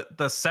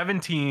the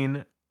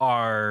 17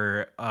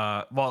 are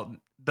well,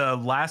 the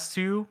last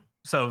two,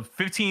 so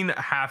 15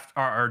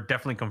 are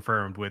definitely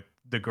confirmed with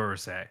the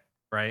Gurusei,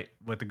 right?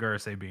 With the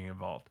Gurusei being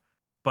involved.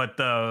 But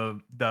the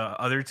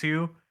other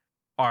two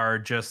are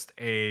just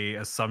a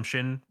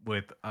assumption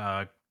with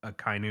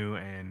Akainu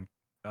and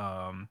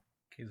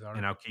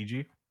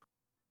Aokiji.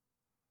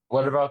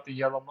 What about the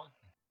yellow monkey?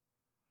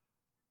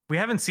 We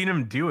haven't seen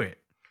him do it.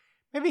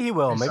 Maybe he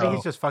will. Maybe So-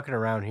 he's just fucking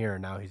around here,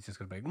 and now he's just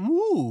gonna be like,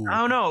 "Ooh, I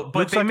don't know, but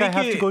looks they like I make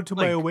have it, to go to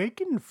my like,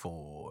 awakened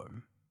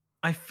form."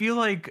 I feel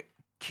like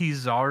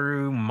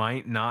Kizaru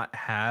might not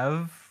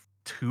have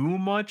too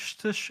much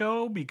to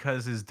show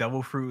because his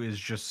Devil Fruit is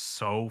just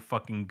so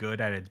fucking good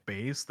at its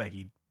base that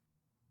he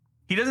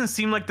doesn't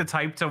seem like the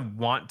type to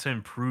want to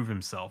improve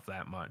himself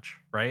that much,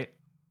 right?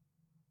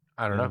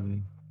 I don't know.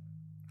 Mm.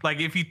 Like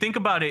if you think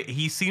about it,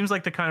 he seems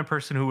like the kind of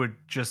person who would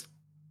just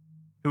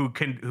who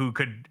could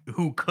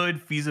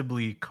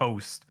feasibly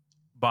coast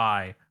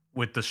by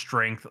with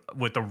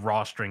the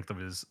raw strength of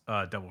his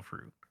devil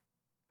fruit.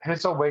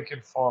 His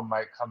awakened form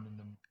might come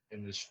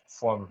in this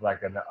form of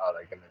like an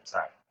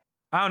attack.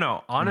 I don't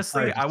know.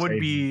 Honestly, trying to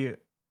save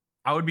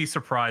I would be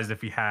surprised if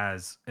he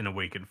has an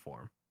awakened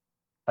form.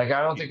 Like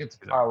I don't think it's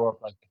a power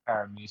up like the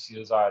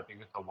Paramecias are. I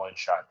think it's a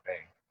one-shot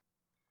thing.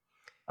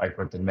 Like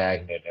with the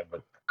magnet and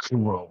with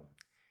Chrome.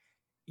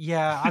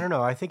 Yeah, I don't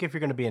know. I think if you're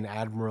going to be an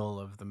admiral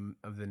of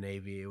the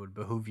Navy, it would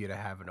behoove you to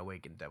have an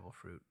awakened devil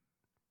fruit.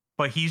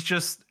 But he's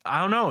just, I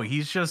don't know.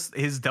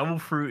 His devil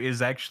fruit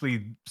is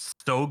actually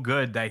so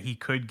good that he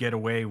could get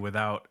away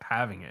without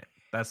having it.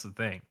 That's the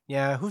thing.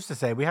 Yeah, who's to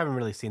say? We haven't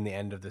really seen the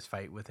end of this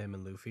fight with him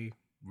and Luffy.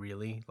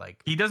 Really,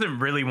 like He doesn't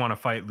really want to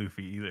fight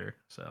Luffy either.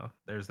 So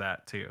there's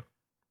that too.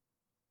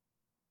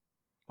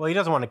 well, he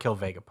doesn't want to kill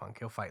Vegapunk.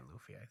 He'll fight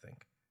Luffy, I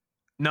think.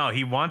 No,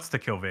 he wants to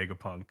kill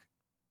Vegapunk.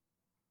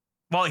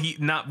 Well,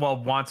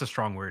 wants a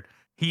strong word.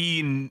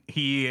 He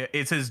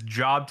it's his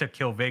job to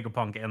kill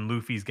Vegapunk, and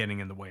Luffy's getting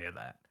in the way of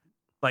that.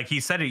 Like he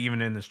said it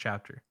even in this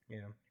chapter. Yeah.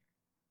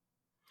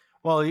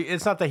 Well,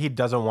 it's not that he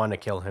doesn't want to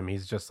kill him.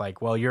 He's just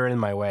like, well, you're in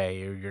my way.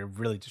 You're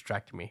really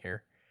distracting me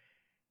here.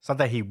 It's not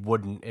that he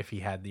wouldn't if he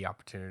had the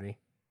opportunity.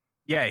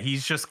 Yeah,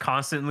 he's just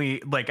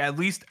constantly like at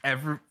least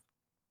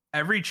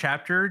every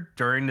chapter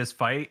during this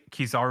fight,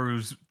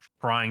 Kizaru's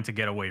trying to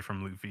get away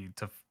from Luffy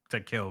to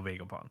kill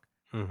Vegapunk.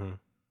 Mm-hmm.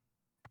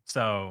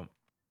 So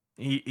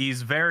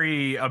he's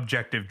very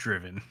objective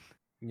driven,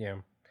 Yeah.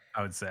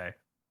 I would say.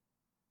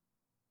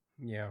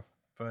 Yeah.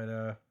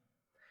 But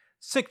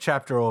sick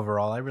chapter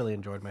overall. I really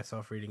enjoyed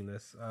myself reading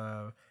this.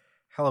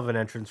 Hell of an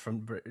entrance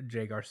from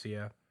Jay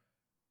Garcia.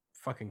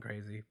 Fucking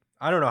crazy.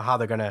 I don't know how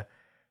they're gonna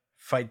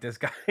fight this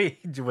guy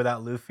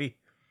without Luffy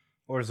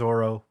or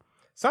Zoro.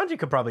 Sanji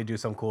could probably do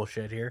some cool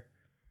shit here.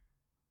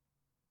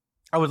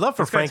 I would love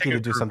for It's gonna Frankie take a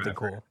to do group something effort.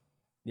 cool.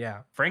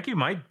 Yeah. Frankie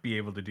might be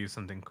able to do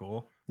something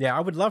cool. Yeah, I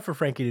would love for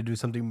Frankie to do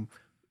something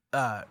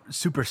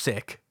super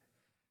sick.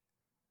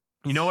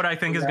 You know what I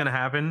think is Yeah. going to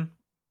happen?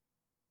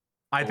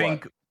 I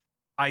What?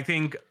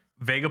 think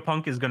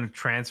Vegapunk is going to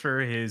transfer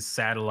his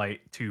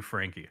satellite to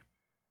Frankie.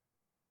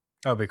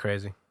 That would be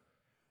crazy.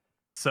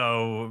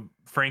 So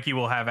Frankie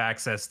will have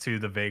access to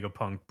the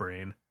Vegapunk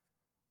brain.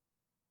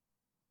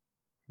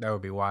 That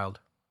would be wild.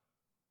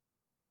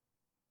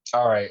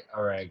 All right.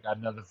 Got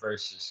another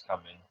versus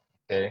coming.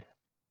 Okay.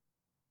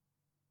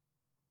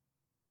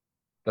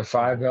 The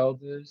Five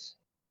Elders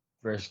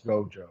versus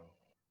Gojo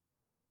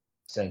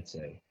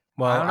Sensei.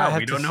 Well, I don't know. had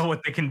We to don't know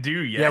what they can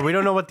do yet. Yeah, we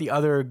don't know what the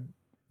other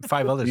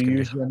five elders You can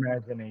use do. your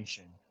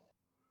imagination.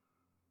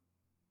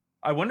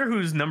 I wonder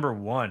who's number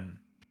one.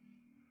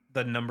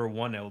 The number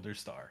one Elder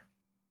Star.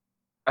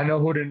 I know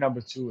who the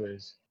number 2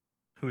 is.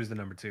 Who is the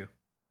number 2?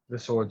 The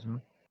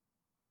swordsman.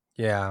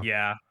 Yeah,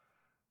 Yeah.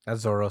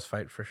 that's Zoro's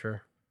fight for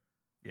sure.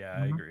 Yeah,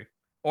 I Mhm. agree.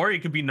 Or he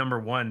could be number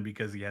 1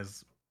 because he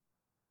has.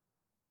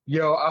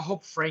 Yo, I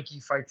hope Frankie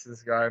fights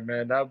this guy,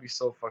 man. That would be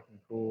so fucking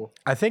cool.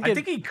 I think I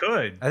think he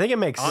could. it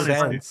makes honestly.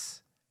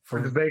 sense.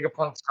 For the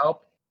Vegapunk's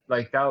help,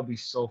 like that would be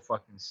so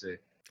fucking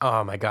sick.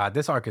 Oh my god,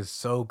 this arc is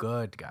so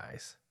good,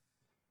 guys.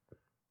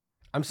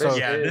 I'm so This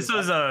Yeah, is-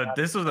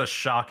 this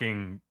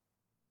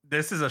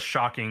is a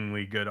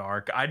shockingly good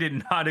arc. I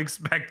did not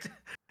expect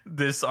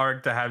this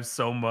arc to have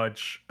so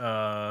much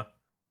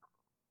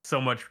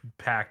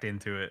packed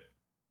into it.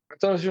 I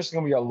thought it was just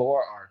gonna be a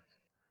lore arc.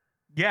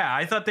 Yeah,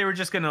 I thought they were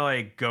just gonna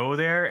like go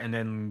there and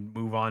then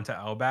move on to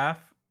Elbaf,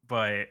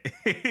 but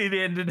it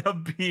ended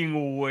up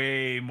being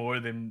way more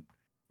than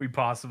we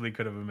possibly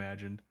could have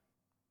imagined.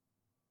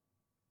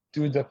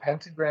 Dude, the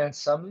pentagram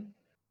summon,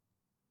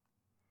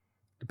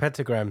 the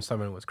pentagram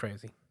summon was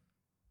crazy.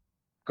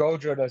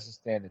 Gojo doesn't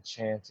stand a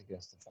chance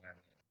against the Five.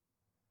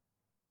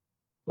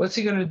 What's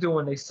he gonna do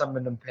when they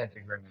summon them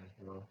pentagrams,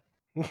 bro?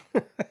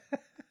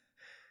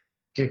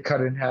 Get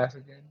cut in half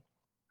again?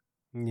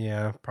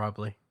 Yeah,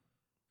 probably.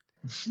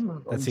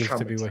 I'm That seems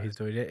to be what traumatized. he's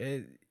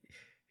doing.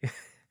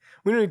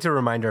 We need to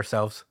remind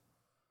ourselves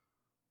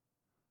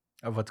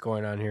of what's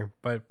going on here.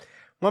 But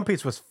One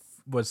Piece was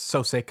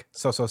so sick,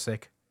 so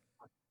sick.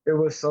 It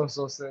was so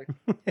sick.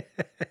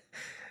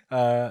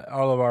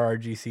 All of our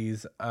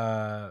RGCs.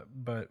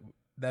 But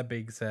that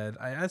being said,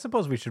 I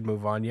suppose we should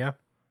move on. Yeah.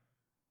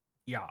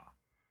 Yeah.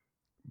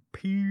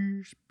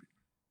 Peace.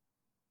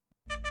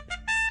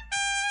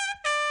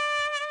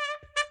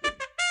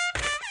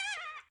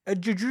 A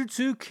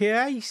Jujutsu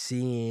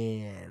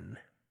Kaisen.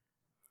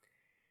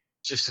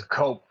 Just a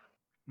cope.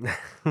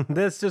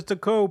 That's just a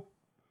cope.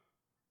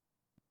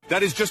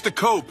 That is just a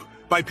cope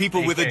by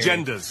people with AKA.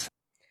 agendas.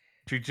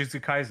 Jujutsu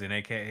Kaisen,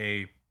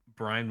 aka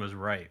Brian was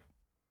right.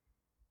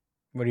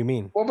 What do you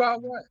mean? What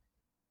about what?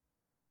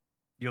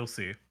 You'll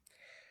see.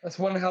 That's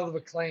one hell of a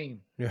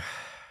claim.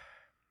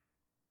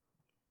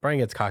 Brian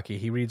gets cocky.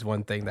 He reads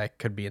one thing that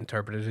could be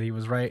interpreted he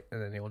was right,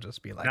 and then he'll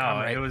just be like, No, I'm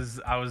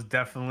right. I was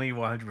definitely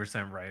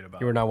 100% right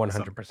about You were not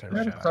something. 100% I'm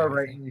right. gonna start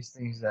writing these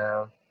things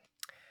down.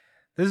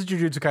 This is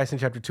Jujutsu Kaisen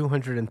chapter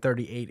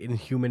 238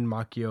 Inhuman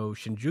Makio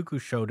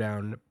Shinjuku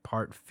Showdown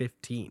part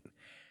 15.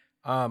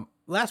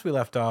 Last we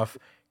left off,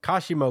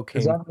 Kashimo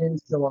Is came. our man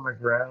still on the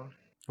ground?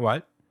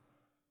 What?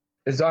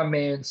 Is our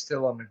man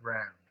still on the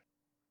ground?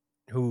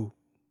 Who?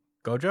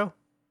 Gojo?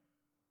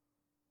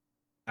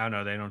 I don't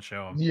know. They don't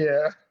show him.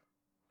 Yeah.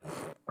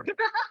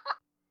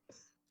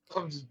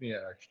 I'm just being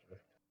extra.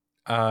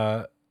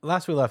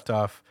 Last we left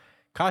off,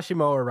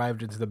 Kashimo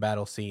arrived into the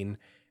battle scene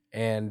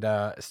and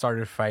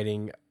started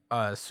fighting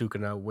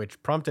Sukuna,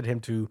 which prompted him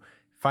to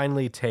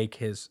finally take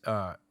his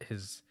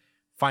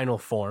final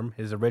form,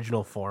 his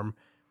original form.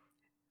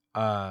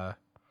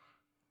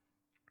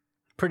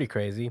 Pretty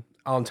crazy.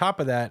 On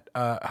top of that,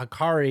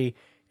 Hakari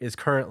is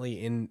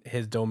currently in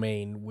his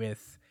domain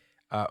with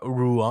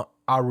Uruame.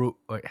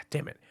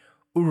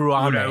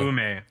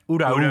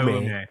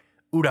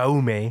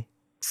 Uraume.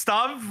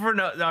 Stop for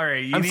no. All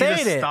right, you I'm need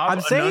saying to it. stop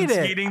I'm saying it.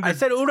 enunciating I the-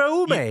 said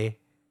Uraume.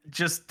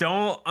 Just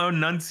don't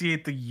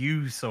enunciate the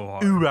U so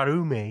hard.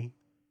 Uraume.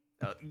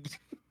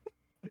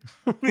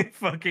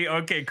 Fucking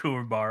okay,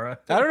 Kuwabara.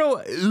 I don't know.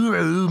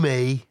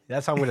 Uraume.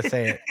 That's how I'm gonna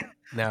say it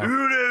now.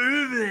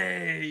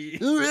 Uraume.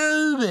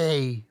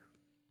 Uraume.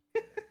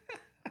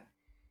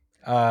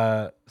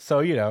 So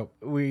you know,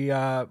 we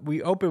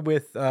open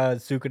with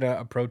Sukuna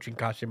approaching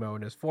Kashimo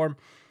in his form.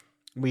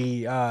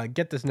 We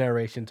get this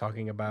narration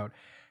talking about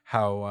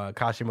how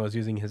Kashimo is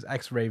using his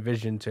X-ray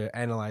vision to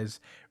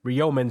analyze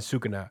Ryomen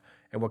Sukuna,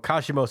 and what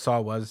Kashimo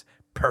saw was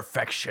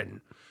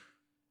perfection.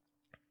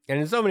 And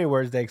in so many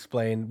words, they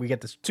explain. We get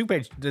this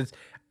this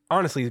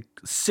honestly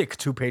sick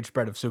 2-page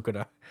spread of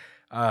Sukuna,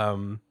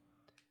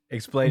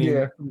 explaining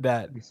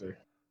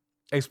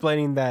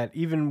that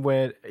even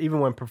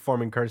when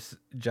performing curse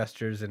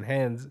gestures and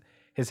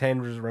his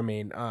hands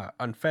remain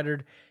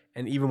unfettered,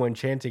 and even when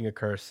chanting a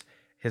curse,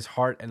 his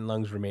heart and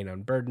lungs remain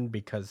unburdened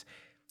because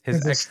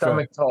his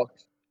stomach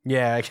talks.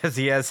 Yeah, because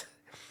he has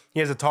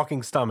a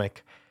talking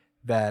stomach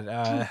that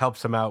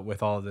helps him out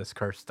with all of this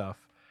curse stuff.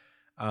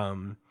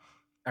 All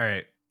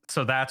right,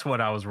 so that's what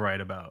I was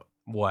right about.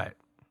 What?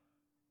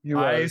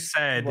 I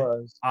said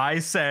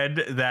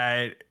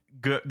that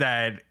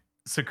that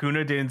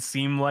Sukuna didn't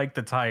seem like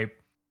the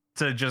type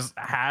to just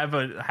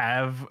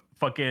have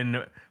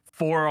fucking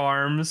 4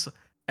 arms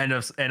and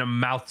a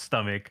mouth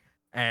stomach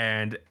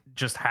and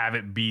just have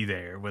it be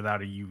there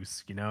without a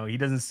use. You know, he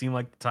doesn't seem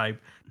like the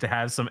type to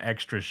have some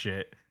extra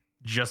shit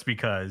just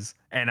because.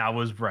 And I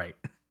was right.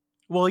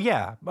 Well,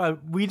 yeah,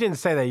 but we didn't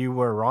say that you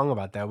were wrong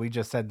about that. We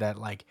just said that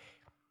like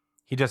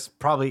he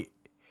probably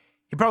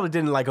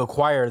didn't like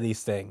acquire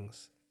these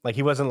things. Like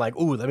he wasn't like,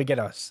 ooh, let me get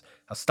a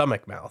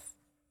stomach mouth.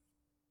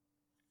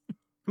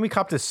 Let me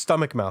cop this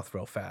stomach mouth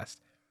real fast.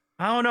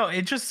 I don't know.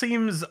 It just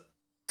seems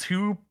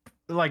too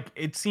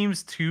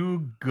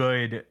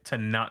good to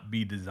not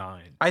be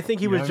designed. I think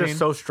he You know was what I just mean?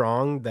 so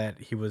strong that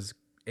he was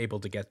able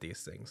to get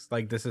these things.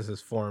 Like this is his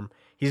form.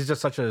 He's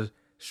just such a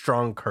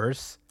strong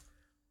curse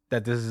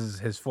that this is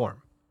his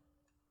form.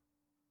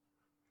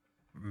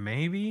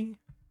 Maybe.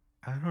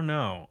 I don't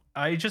know.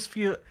 I just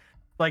feel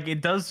like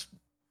it does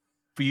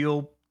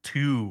feel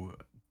too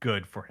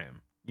good for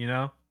him, you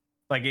know?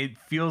 Like it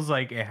feels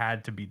like it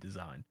had to be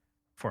designed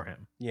for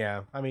him.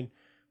 Yeah, I mean,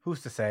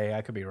 who's to say?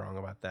 I could be wrong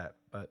about that,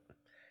 but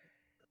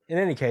in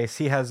any case,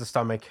 he has a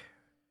stomach,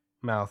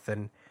 mouth,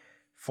 and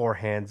 4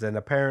 hands, and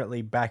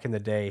apparently back in the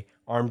day,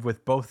 armed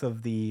with both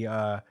of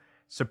the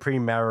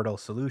Supreme Marital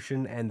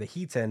Solution and the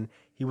Hiten,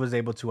 he was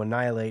able to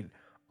annihilate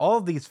all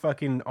of these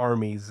fucking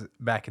armies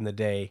back in the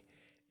day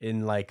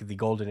in like the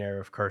golden era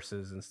of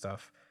curses and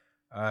stuff.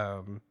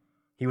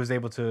 He was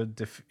able to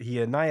he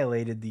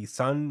annihilated the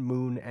Sun,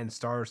 Moon, and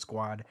Star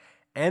Squad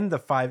and the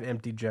 5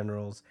 empty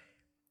generals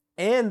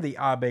and the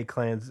Abe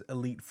clan's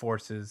elite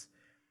forces,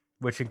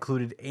 which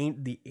included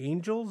the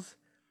Angels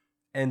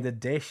and the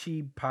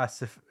Deshi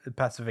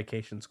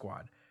Pacification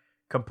Squad,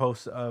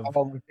 composed of How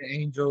about with the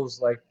angels,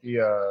 like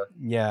the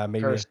yeah,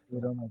 maybe cursed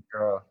widow,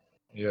 like,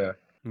 yeah.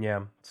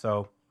 yeah.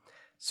 So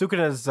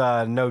Sukuna's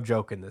no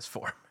joke in this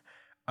form.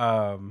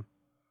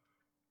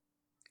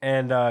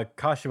 And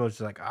Kashimo's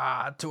just like,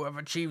 to have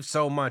achieved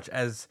so much,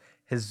 as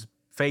his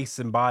face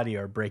and body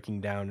are breaking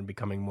down and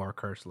becoming more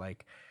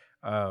curse-like.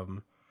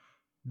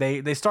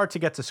 They start to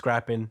get to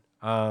scrapping.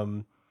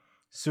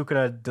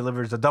 Sukuna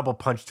delivers a double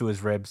punch to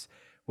his ribs,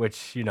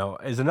 which, you know,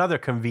 is another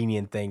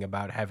convenient thing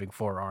about having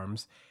 4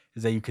 arms,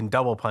 is that you can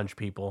double punch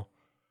people.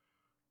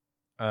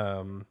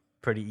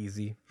 Pretty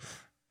easy.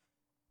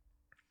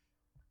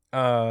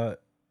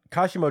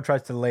 Kashimo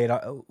tries to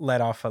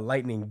let off a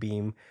lightning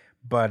beam,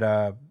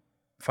 but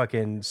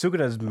fucking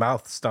Sukuna's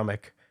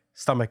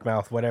stomach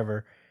mouth,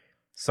 whatever,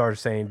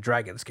 starts saying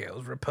dragon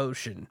scales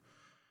repulsion,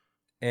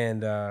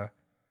 and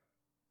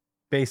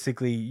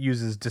basically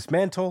uses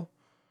dismantle.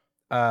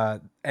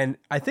 And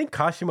I think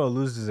Kashimo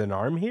loses an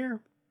arm here.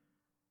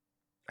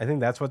 I think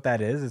that's what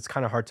that is. It's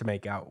kind of hard to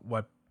make out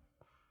what,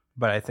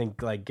 but I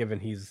think like given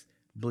he's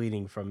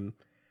bleeding from,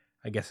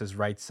 I guess, his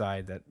right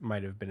side, that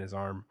might have been his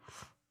arm.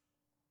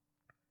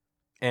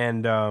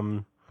 And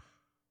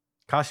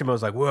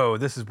Kashimo's like, whoa,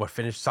 this is what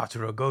finished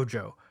Satoru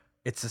Gojo.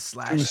 It's a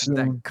slash soon.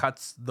 that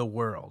cuts the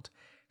world.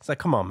 It's like,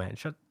 come on, man.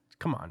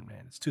 Come on,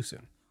 man. It's too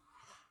soon.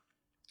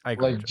 I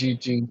agree. Like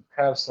GG,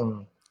 have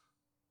some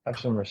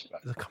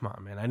respect. Come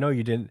on, man. I know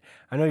you didn't.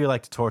 I know you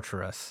like to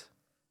torture us,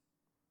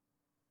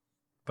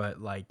 but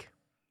like,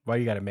 why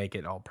you got to make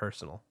it all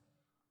personal?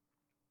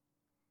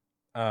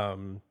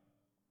 Then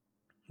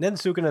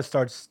Sukuna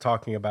starts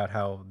talking about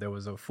how there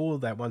was a fool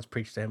that once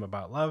preached to him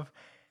about love,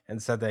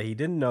 and said that he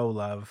didn't know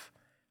love,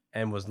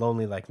 and was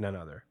lonely like none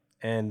other.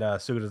 And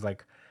Sukuna's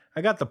like,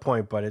 I got the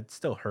point, but it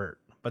still hurt.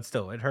 But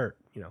still, it hurt.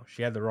 You know,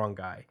 she had the wrong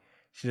guy.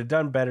 She'd have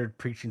done better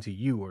preaching to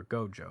you or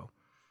Gojo.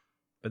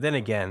 But then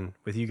again,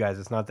 with you guys,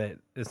 it's not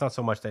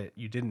so much that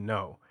you didn't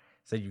know,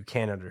 it's that you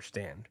can't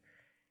understand.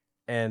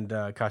 And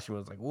Kashima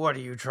was like, what are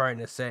you trying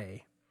to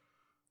say?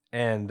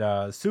 And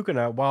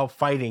Sukuna, while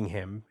fighting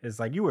him, is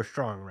like, you were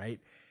strong, right?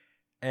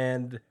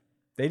 And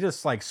they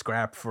just like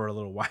scrap for a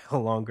little while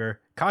longer.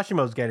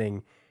 Kashima's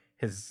getting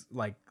his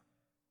like,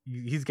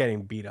 he's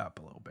getting beat up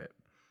a little bit.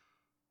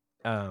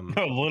 A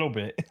little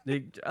bit.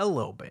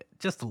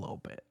 Just a little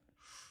bit.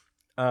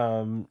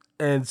 And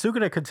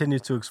Sukuna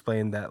continues to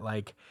explain that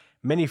like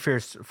many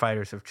fierce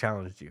fighters have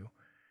challenged you,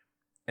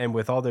 and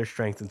with all their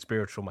strength and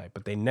spiritual might,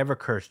 but they never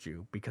cursed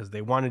you because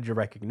they wanted your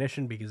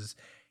recognition because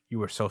you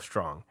were so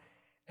strong,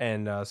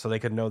 and so they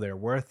could know their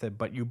worth.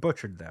 But you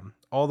butchered them,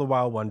 all the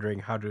while wondering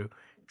how to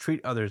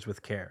treat others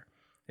with care.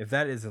 If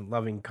that isn't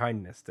loving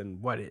kindness, then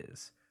what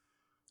is?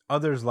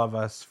 Others love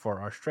us for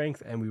our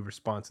strength, and we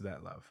respond to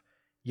that love.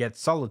 Yet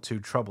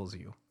solitude troubles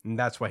you, and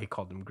that's why he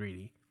called him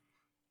greedy.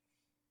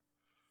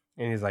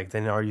 And he's like,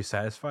 then are you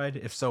satisfied?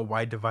 If so,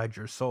 why divide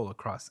your soul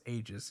across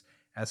ages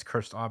as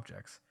cursed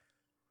objects?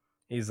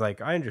 He's like,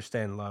 I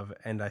understand love,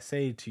 and I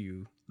say to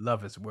you,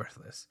 love is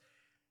worthless.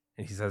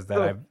 And he says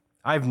that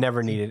I've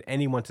never needed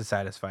anyone to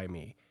satisfy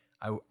me.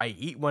 I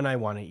eat when I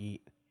want to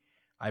eat.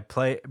 I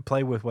play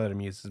with what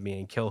amuses me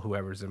and kill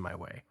whoever's in my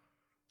way.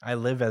 I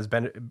live as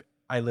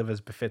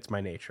befits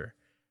my nature,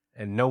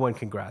 and no one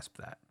can grasp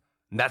that.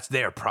 And that's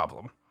their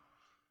problem.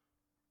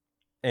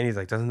 And he's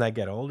like, doesn't that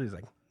get old? He's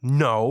like,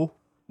 no.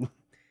 He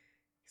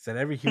said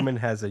every human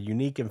has a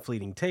unique and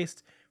fleeting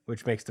taste,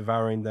 which makes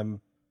devouring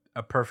them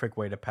a perfect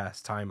way to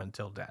pass time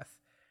until death.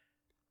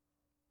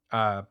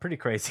 Pretty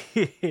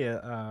crazy.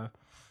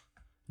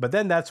 But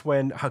then that's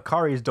when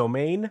Hakari's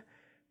domain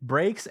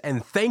breaks,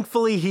 and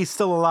thankfully he's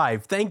still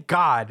alive. Thank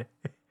God.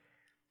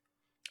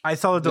 I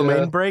saw the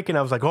domain break, and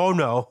I was like, oh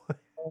no.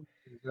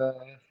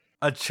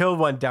 A chill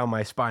went down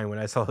my spine when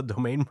I saw the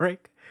domain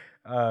break.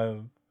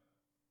 But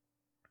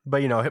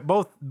you know,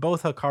 both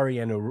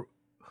Hakari and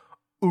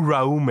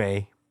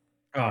Uraume.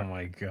 Oh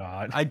my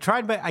God. I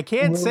tried, but I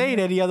can't say it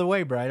any other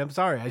way, Brian. I'm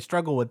sorry. I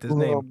struggle with this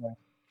name.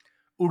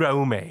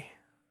 Uraume.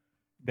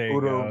 There you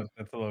go.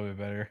 That's a little bit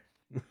better.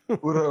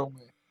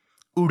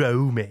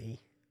 Uraume.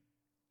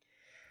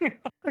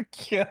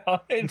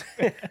 God.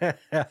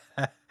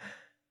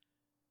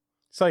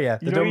 So yeah,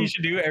 You know what you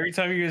should do? Every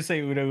time you're gonna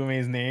say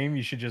Uraume's name,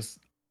 you should just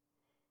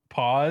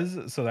pause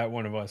so that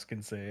one of us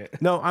can say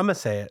it. No, I'm gonna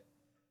say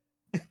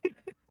it.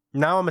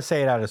 Now I'm gonna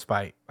say it out of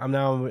spite. I'm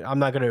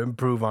not gonna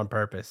improve on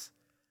purpose.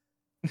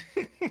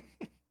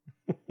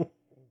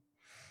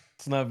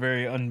 It's not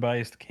very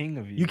unbiased king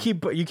of you.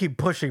 You keep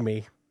pushing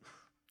me.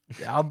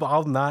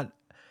 I'll not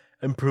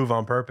improve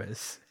on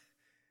purpose.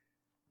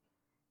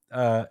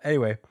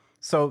 Anyway,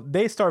 so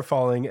they start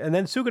falling, and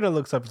then Sukuna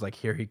looks up, is like,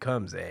 "Here he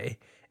comes, eh?"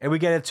 And we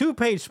get a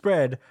 2-page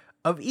spread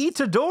of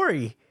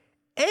Itadori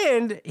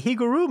and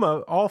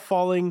Higuruma all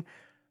falling,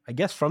 I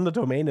guess, from the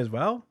domain as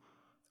well,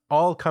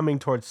 all coming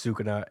towards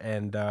Sukuna.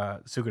 And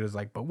Sukuna's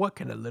like, "But what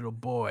can a little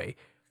boy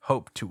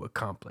hope to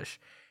accomplish?"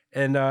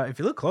 And if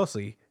you look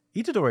closely,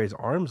 Itadori's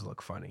arms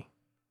look funny.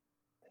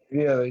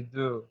 Yeah, they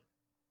do.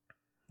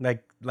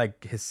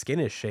 Like his skin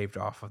is shaved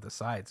off of the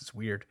sides. It's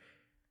weird.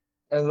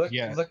 And look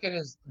at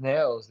his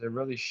nails. They're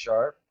really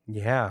sharp.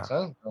 Yeah.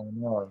 Something's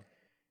going on.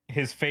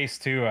 His face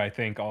too, I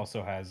think,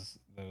 also has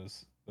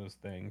those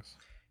things.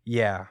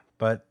 Yeah,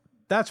 but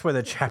that's where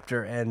the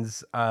chapter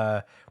ends.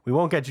 We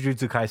won't get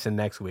Jujutsu Kaisen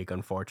next week,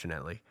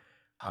 unfortunately,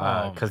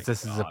 because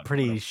this is a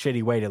pretty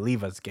shitty way to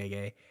leave us,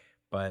 Gege.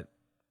 But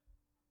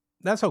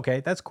that's okay.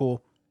 That's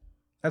cool.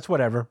 That's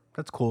whatever.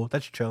 That's cool.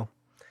 That's chill.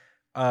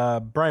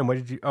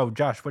 Brian,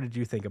 Josh, what did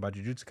you think about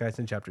Jujutsu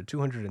Kaisen chapter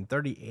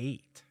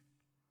 238?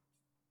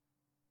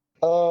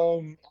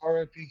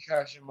 R.I.P.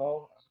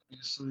 Kashimo,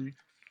 obviously.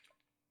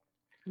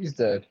 He's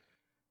dead.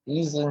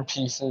 He's in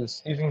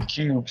pieces. He's in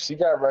cubes. He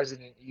got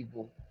Resident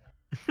Evil.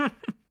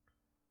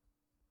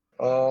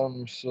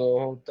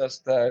 So that's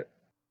that.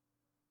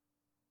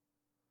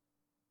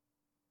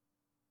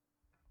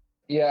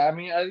 Yeah, I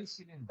mean, at least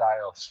he didn't die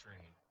off screen.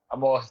 He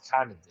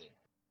kind of did.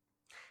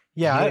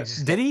 Yeah,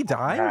 did he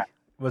die?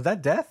 Was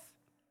that death?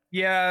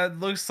 Yeah, it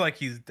looks like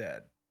he's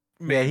dead.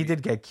 Maybe. Yeah, he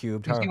did get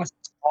cubed. Huh? He was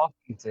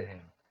talking to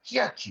him. He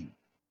got cubed.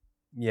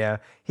 Yeah,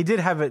 he did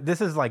have it.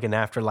 This is like an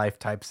afterlife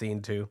type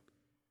scene too.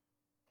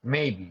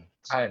 Maybe,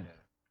 kind of.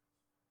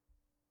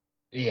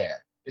 Yeah,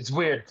 it's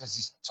weird because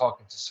he's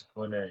talking to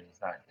Sukuna and he's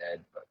not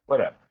dead, but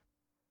whatever.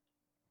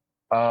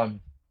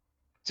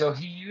 To So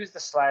he used the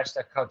slash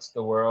that cuts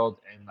the world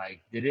and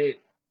like did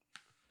it,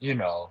 you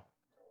know,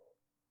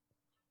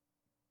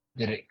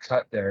 did it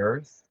cut the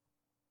earth?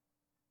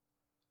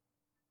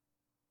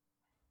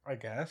 I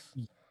guess.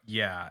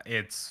 Yeah,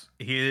 it's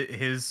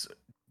his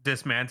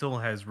dismantle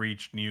has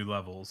reached new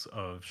levels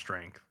of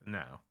strength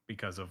now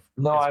because of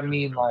No, his I friend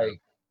mean Gojo. like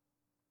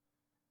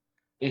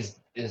is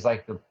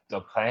like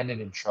the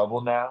planet in trouble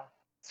now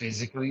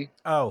physically?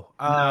 Oh,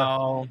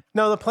 No,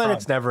 no, the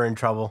planet's never in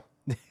trouble.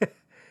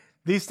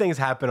 These things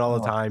happen all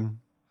the No.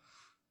 time.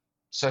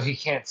 So he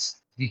can't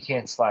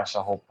slash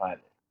a whole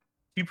planet.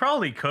 he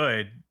probably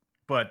could,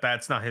 but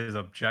that's not his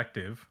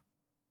objective.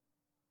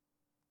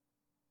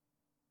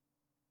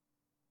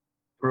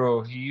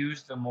 Bro, he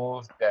used the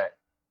move that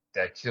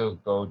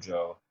killed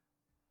Gojo,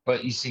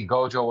 but you see,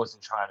 Gojo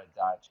wasn't trying to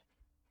dodge it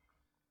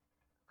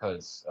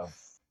because of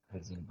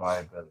his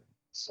inviolability.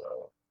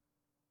 So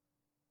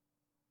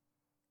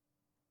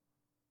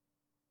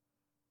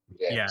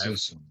Yeah, too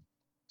soon.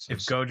 Too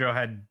If soon, Gojo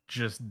had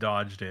just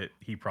dodged it,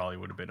 he probably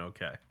would have been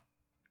okay.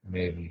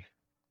 maybe.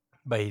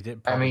 But he I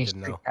probably mean,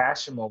 didn't know.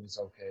 Kashimo was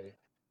okay.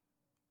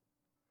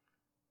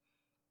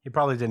 He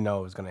probably didn't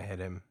know it was going to hit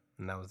him,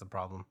 and that was the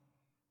problem.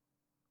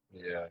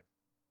 Yeah.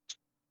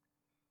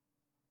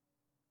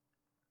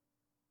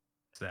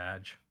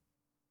 Sag.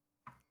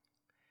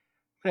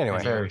 But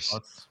anyway, Very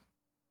Thoughts?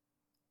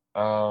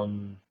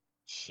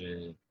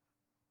 Shit.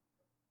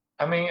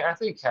 I mean, I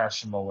think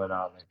Kashimo went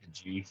out like a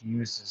G. He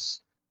used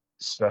his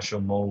special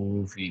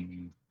move.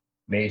 He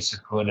made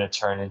Sukuna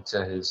turn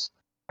into his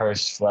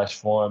cursed flesh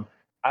form.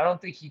 I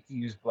don't think he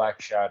can use Black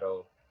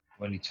Shadow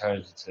when he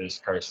turns into his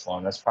cursed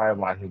form. That's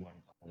probably why he went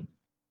gold.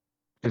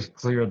 Because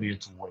clearly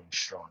it's way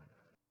stronger.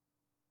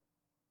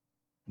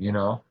 You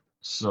know?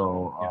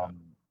 So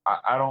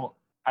I don't.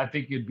 I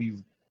think it'd be.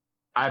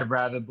 I'd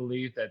rather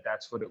believe that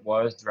that's what it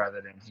was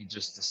rather than he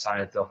just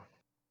decided to.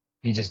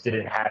 He just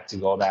didn't have to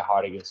go that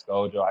hard against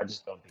Gojo. I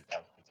just don't think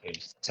that was the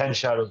case. 10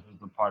 Shadows was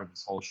a part of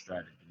his whole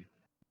strategy.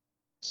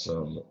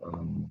 So,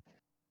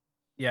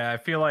 Yeah, I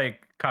feel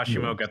like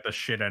Kashimo Yeah. got the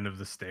shit end of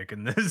the stick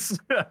in this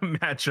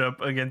matchup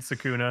against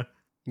Sukuna.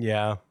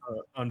 yeah.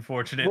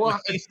 Unfortunately. well,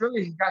 it's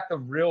really he got the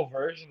real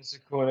version of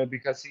Sukuna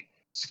because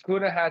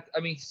Sukuna had. I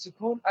mean,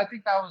 Sukuna. I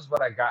think that was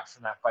what I got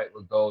from that fight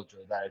with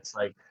Gojo. That it's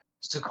like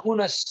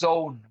Sukuna's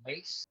so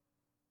nice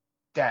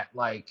that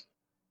like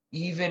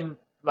even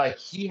like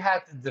he had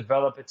to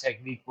develop a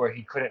technique where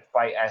he couldn't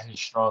fight at his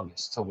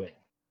strongest to win,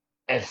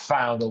 and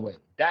found a way.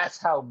 That's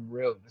how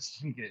real this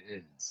nigga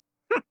is.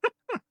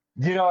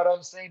 You know what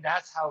I'm saying?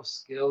 That's how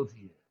skilled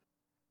he is.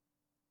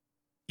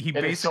 he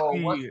And so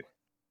basically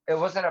it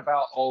wasn't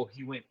about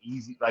he went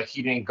easy, like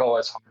he didn't go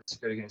as hard as he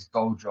could against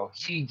Gojo.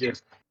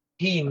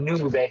 He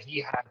knew that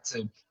he had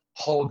to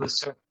hold a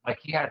certain, like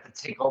he had to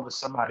take over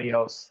somebody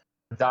else,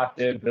 adopt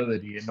their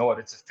ability in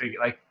order to figure.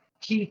 Like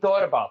he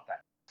thought about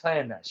that,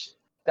 planned that shit.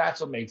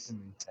 That's what makes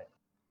him intense.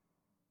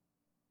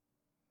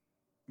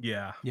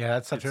 yeah.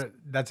 Yeah,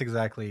 that's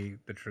exactly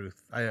the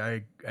truth.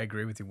 I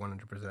agree with you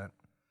 100%.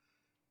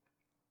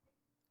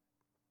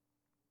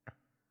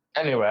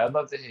 Anyway, I'd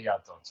love to hear your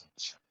thoughts on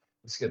the show.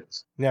 Let's get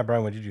this. Yeah,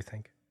 Brian, what did you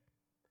think?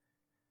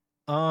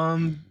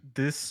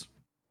 This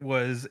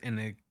was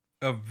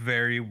a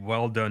very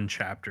well done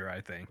chapter, I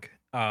think.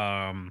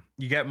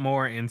 You get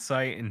more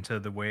insight into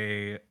the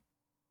way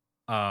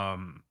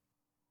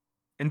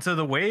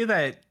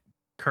that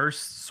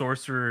cursed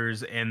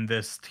sorcerers in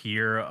this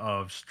tier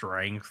of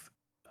strength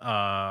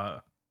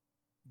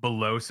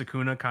below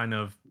Sukuna kind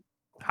of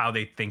how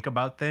they think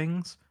about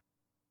things,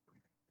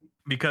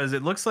 because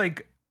it looks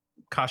like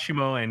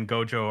Kashimo and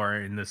Gojo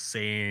are in the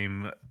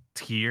same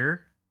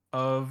tier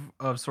of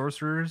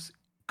sorcerers.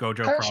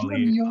 Gojo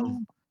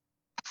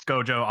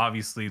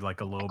obviously like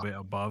a little bit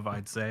above,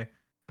 I'd say.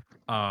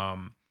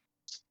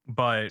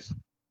 But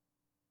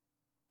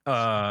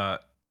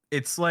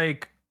it's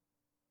like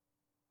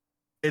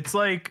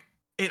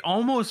it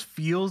almost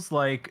feels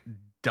like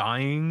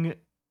dying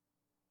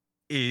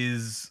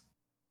is,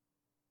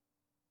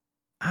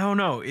 I don't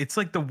know, it's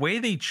like the way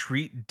they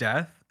treat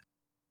death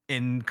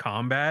in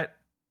combat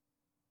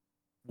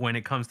when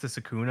it comes to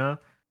Sukuna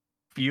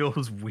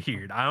feels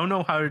weird. I don't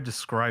know how to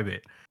describe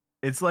it.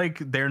 It's like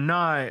they're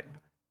not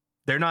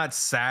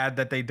sad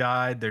that they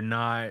died. They're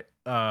not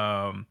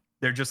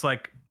they're just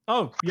like,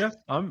 oh yeah,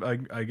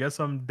 I guess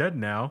I'm dead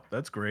now.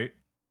 That's great.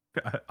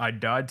 I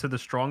died to the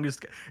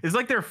strongest. It's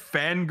like they're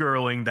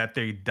fangirling that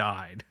they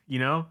died, you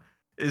know?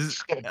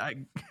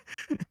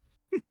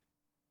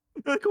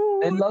 Like, oh,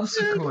 They love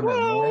Sukuna,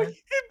 man.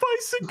 hit by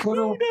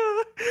Sukuna.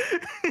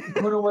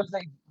 Sukuna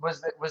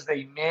was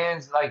they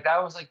man's, like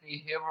that was like the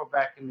hero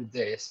back in the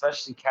day,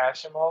 especially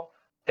Kashimo.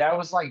 That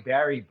was like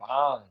Barry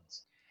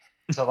Bonds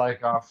to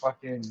like our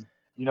fucking,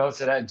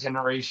 to that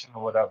generation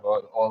or whatever,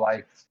 or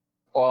like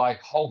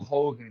Hulk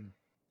Hogan.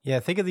 Yeah,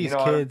 think of these You know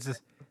what I'm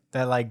kids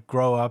that like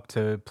grow up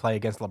to play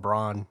against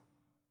LeBron.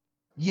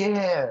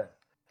 Yeah,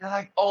 they're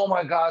like, oh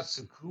my god,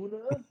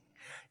 Sukuna.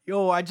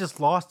 Yo, I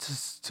just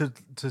lost to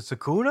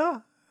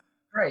Sukuna.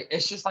 Right.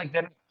 It's just like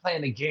they're not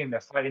playing a game,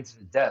 they're fighting to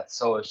the death.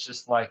 So it's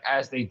just like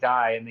as they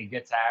die and they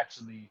get to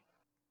actually,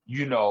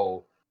 you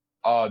know,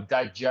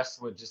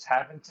 digest what just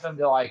happened to them,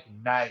 they're like,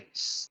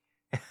 nice.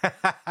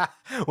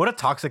 What a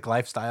toxic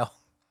lifestyle.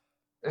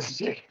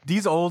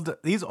 These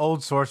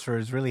old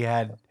sorcerers really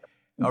had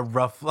a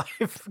rough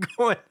life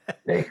going.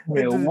 They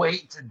couldn't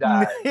wait to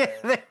die. Yeah, Man.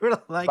 they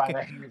were like, By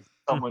the hands of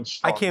someone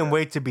I can't stronger.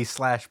 wait to be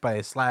slashed by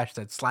a slash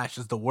that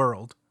slashes the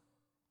world.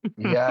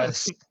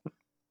 Yes.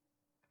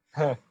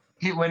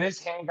 When his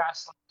hand got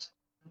slashed,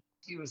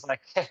 he was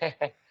like,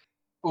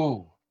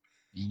 ooh,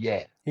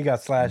 yeah. He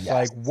got slashed Yes.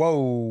 like,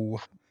 whoa.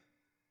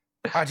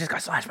 I just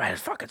got slashed by his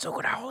fucking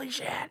Sukuna. Holy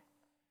shit.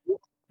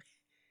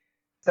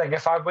 It's like,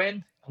 if I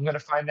win, I'm going to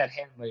find that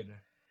hand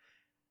later.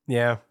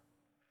 Yeah.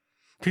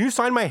 Can you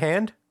sign my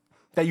hand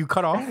that you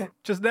cut off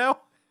just now?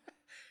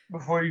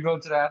 Before you go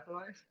to the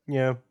afterlife?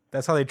 Yeah.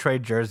 That's how they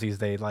trade jerseys.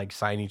 They like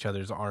sign each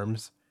other's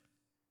arms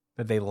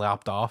that they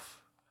lopped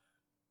off.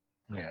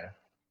 Yeah.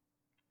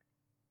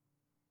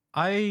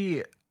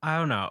 I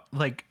don't know.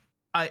 Like,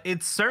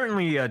 it's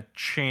certainly a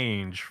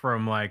change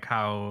from like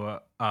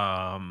how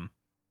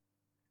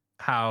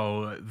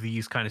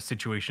these kind of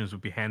situations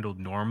would be handled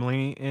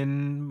normally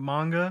in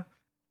manga,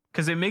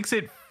 because it makes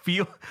it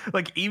feel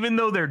like, even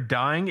though they're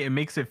dying, it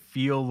makes it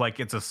feel like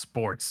it's a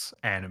sports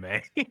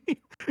anime.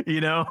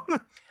 You know?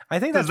 I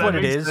think Does that's what that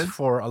it make is sense?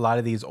 for a lot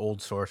of these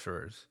old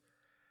sorcerers.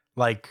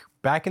 Like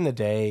back in the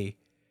day,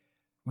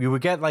 we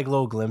would get like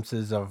little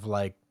glimpses of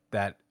like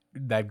that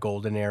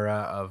golden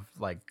era of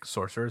like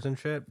sorcerers and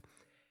shit.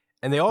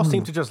 And they all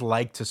seem to just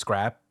like to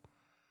scrap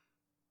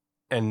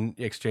and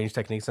exchange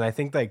techniques. And I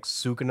think like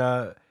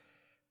Sukuna,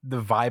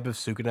 the vibe of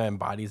Sukuna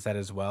embodies that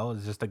as well.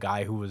 It's just a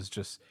guy who was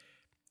just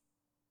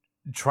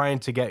trying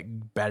to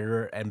get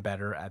better and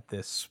better at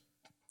this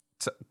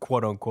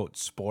quote unquote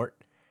sport.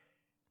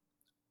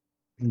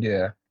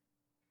 Yeah.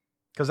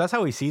 Because that's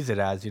how he sees it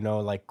as, you know,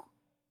 like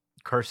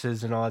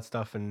curses and all that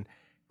stuff and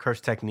curse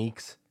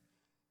techniques.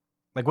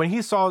 Like when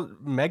he saw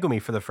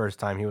Megumi for the first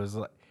time, he was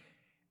like,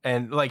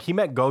 and like he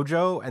met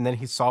Gojo and then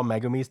he saw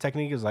Megumi's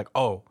technique. He was like,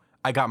 oh,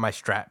 I got my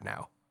strat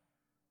now.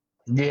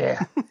 Yeah.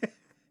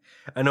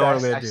 I know what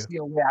I'm going I to do. see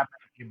a way I'm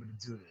be able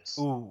to do this.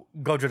 Ooh,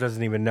 Gojo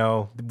doesn't even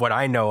know what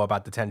I know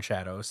about the 10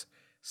 Shadows.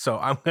 So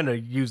I'm going to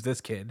use this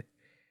kid.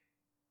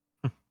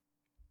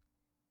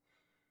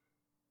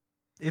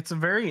 It's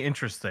very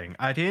interesting.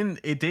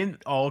 It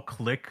didn't all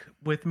click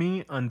with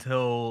me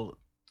until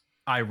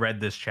I read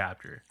this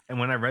chapter. And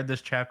when I read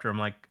this chapter, I'm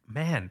like,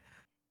 man,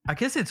 I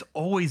guess it's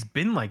always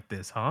been like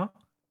this, huh?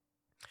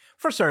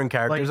 For certain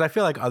characters, I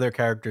feel like other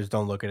characters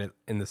don't look at it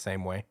in the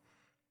same way.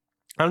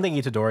 I don't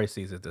think Itadori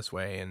sees it this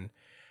way. And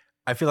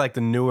I feel like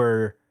the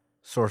newer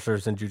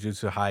sorcerers in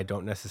Jujutsu High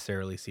don't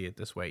necessarily see it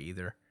this way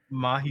either.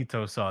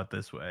 Mahito saw it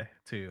this way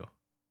too.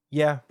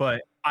 Yeah.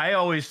 But I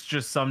always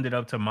just summed it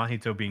up to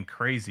Mahito being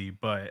crazy,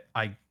 but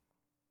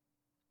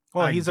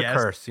Well, I he's a guess-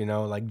 curse, you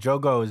know, like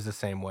Jogo is the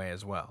same way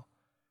as well.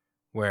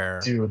 Where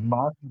Dude,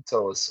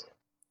 Mahito is...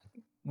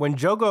 when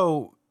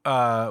Jogo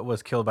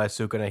was killed by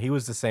Sukuna, he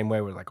was the same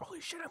way. We're like,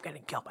 holy shit, I'm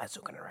getting killed by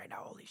Sukuna right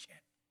now. Holy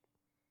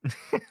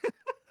shit.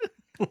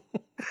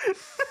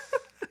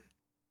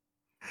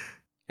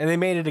 And they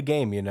made it a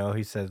game, you know.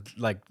 He said,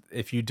 like,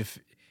 if you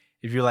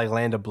like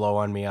land a blow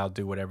on me, I'll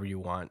do whatever you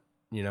want,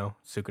 you know.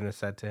 Sukuna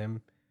said to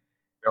him.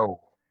 Yo.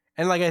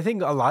 And like, I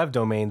think a lot of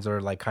domains are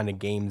like kind of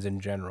games in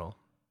general,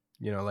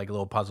 you know, like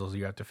little puzzles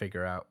you have to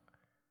figure out.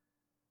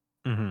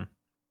 Mhm.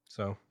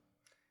 So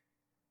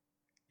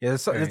yeah,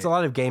 there's Right. a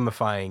lot of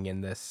gamifying in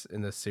this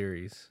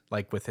series,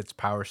 like with its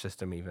power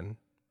system even.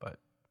 But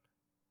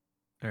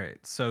All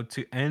right. So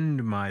to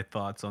end my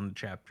thoughts on the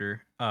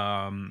chapter,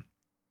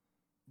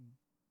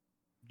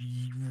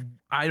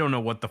 I don't know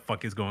what the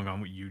fuck is going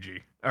on with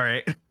Yuji. All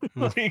right.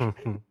 Like,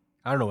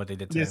 I don't know what they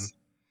did to him.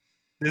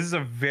 this is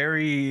a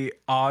very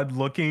odd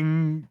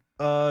looking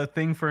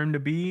thing for him to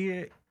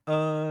be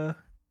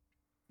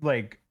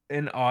like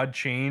an odd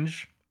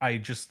change. I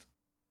just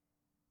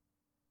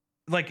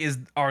like,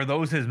 are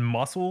those his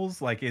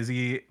muscles? Like,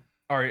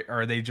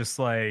 are they just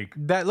like,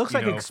 That looks you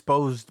like know,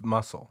 exposed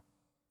muscle.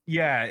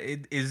 yeah,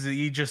 is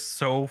he just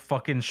so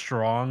fucking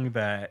strong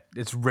that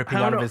It's ripping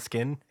I don't out of know. his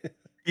skin.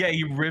 yeah,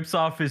 he rips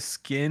off his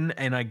skin,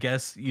 and I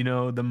guess, you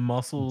know, the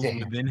muscles Damn.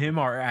 within him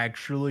are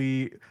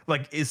actually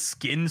like, is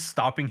skin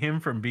stopping him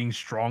from being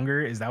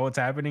stronger? Is that what's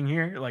happening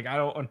here? Like, I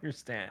don't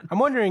understand. I'm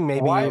wondering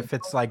maybe Why if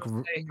it's like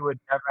say he would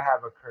never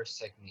have a curse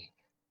technique?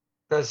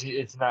 Because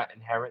it's not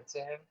inherent to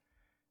him?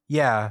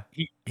 yeah,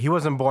 he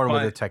wasn't born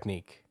with a but-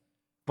 technique.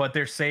 But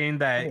they're saying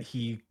that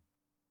he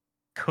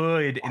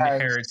could Has-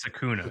 inherit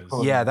Sakuna's.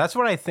 Oh, Yeah, that's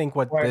what I think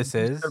what Or this just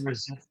is. the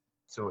resistance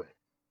to it.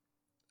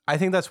 I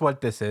think that's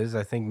what this is.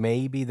 I think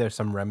maybe there's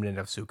some remnant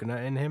of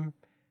Sukuna in him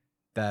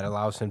that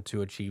allows him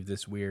to achieve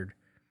this weird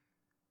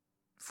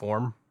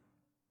form.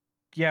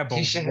 Yeah, but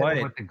He should hit what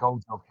him with the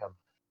Gojo kill.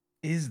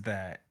 is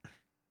that?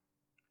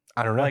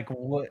 I don't know. Like,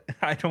 what?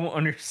 I don't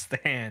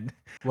understand.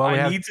 well, we I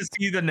have, need to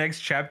see the next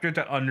chapter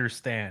to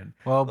understand.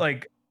 well,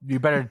 Like, you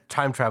better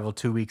time travel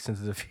 2 weeks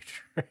into the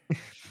future.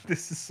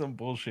 This is some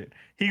bullshit.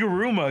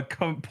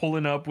 Higuruma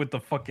pulling up with the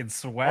fucking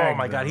swag. Oh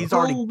my God, though. he's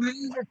already Oh, we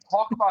didn't even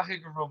talk about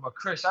Higuruma.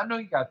 Chris, I know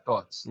you got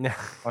thoughts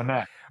on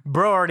that.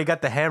 bro already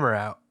got the hammer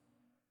out.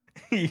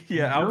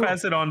 Yeah, I'll do.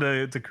 pass it on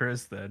to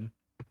Chris then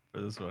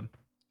for this one.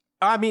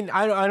 I mean,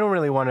 I don't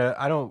really want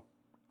to.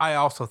 I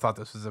also thought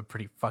this was a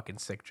pretty fucking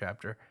sick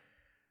chapter.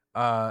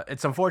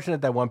 It's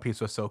unfortunate that One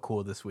Piece was so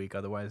cool this week.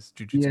 Otherwise,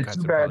 Jujutsu Yeah, Kaisen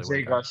too bad probably Jay would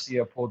have.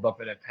 Garcia pulled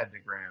up in a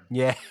pentagram.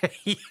 Yeah,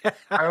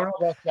 I don't know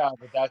about y'all,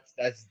 but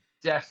that's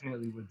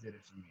definitely what did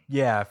it for me.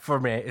 yeah, for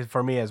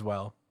me as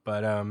well.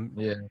 But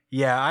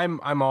yeah,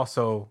 I'm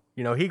also,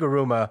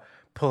 Higuruma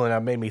pulling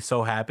up made me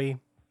so happy.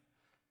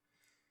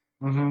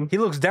 Mm-hmm. He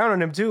looks down on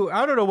him too.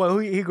 I don't know what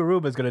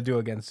Higuruma is gonna do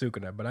against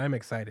Sukuna, but I'm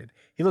excited.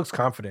 He looks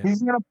confident.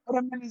 He's gonna put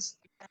him in his.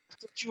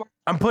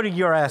 I'm putting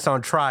your ass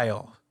on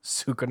trial,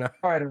 Sukuna.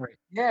 Right.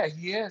 Yeah,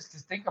 he is.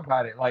 Because think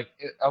about it. Like,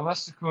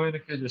 unless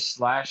Sukuna could just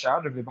slash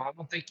out of him, I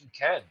don't think he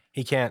can.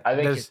 He can't. I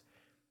think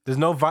there's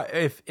no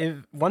if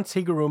once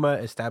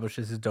Higuruma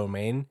establishes his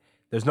domain,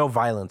 there's no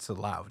violence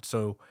allowed.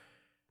 So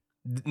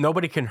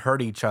nobody can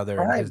hurt each other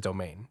in his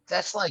domain.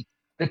 that's like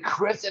the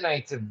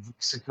kryptonite of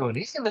Sukuna.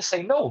 He's gonna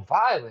say no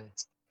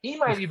violence. He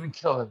might even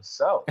kill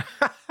himself.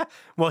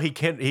 Well, he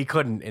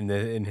couldn't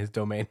in his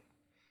domain.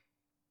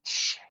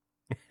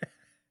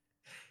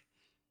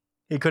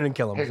 He couldn't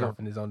kill himself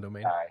in his own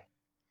domain.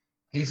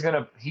 He's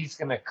gonna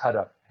cut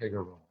up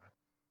Higuruma.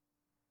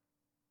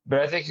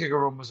 But I think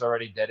Higuruma's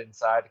already dead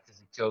inside because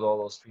he killed all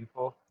those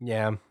people.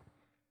 Yeah.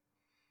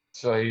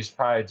 So he's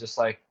probably just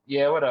like,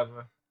 yeah,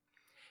 whatever.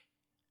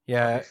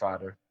 Yeah.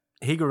 Fodder.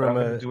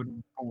 Higuruma. Do it in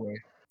a cool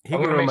way.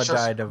 Higuruma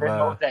died of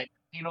that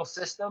penal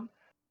system.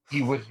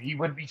 He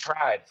would be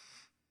tried.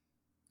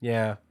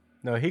 Yeah.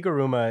 No,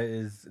 Higuruma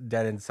is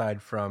dead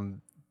inside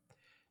from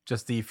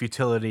just the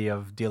futility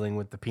of dealing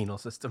with the penal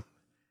system.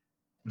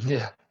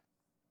 Yeah.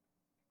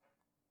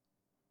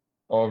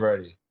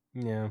 Already.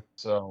 Yeah.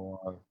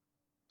 So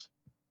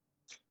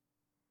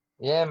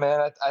yeah,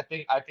 man, I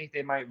think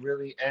they might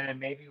really, and then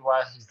maybe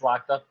while he's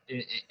locked up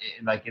in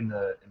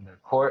the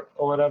court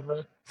or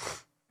whatever,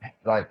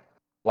 like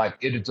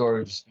Itadori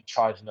would just be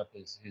charging up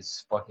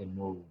his fucking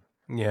move,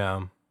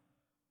 Yeah.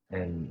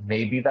 and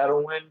maybe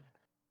that'll win.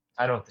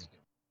 I don't think it.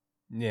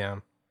 Yeah.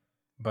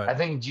 But I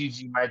think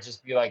Gigi might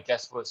just be like,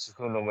 guess what?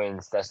 Sukuna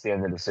wins. That's the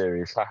end of the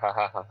series.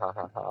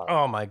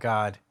 oh my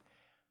God.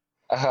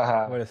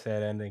 What a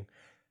sad ending.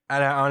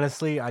 And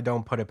I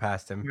don't put it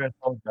past him.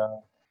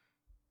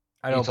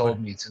 He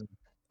told me to.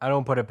 I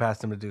don't put it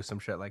past him to do some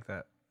shit like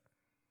that.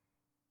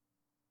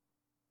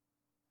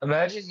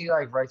 Imagine he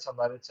like writes a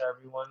letter to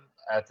everyone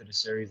after the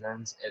series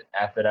ends,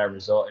 after that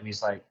result, and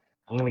he's like,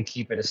 "I'm gonna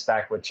keep it a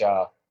stack with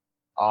y'all.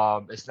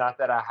 It's not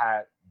that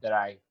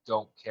I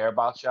don't care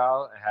about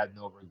y'all and have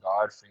no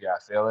regard for your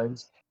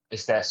feelings.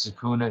 It's that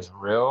Sukuna is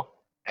real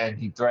and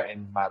he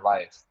threatened my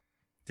life,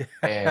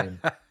 and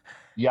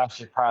y'all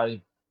should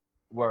probably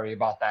worry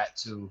about that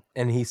too."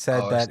 And he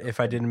said that if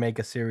I didn't make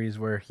a series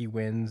where he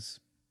wins,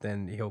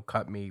 then he'll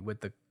cut me with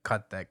the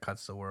cut that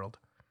cuts the world.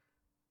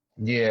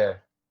 Yeah.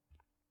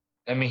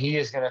 I mean, he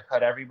is going to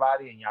cut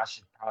everybody, and y'all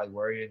should probably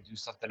worry and do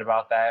something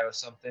about that or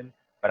something.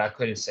 But I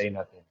couldn't say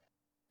nothing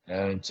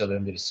until the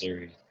end of the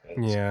series.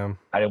 Yeah.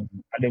 I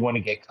didn't want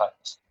to get cut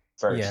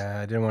first. Yeah,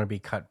 I didn't want to be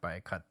cut by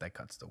a cut that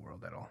cuts the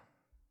world at all.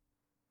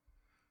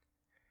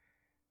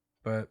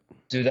 But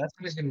dude, that's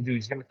what he's gonna do.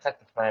 He's gonna cut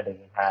the planet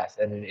in half,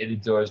 and then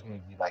Itadori is gonna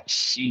be like,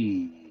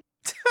 "She,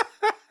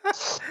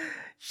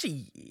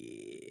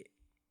 she."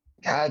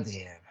 God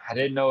damn, I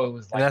didn't know it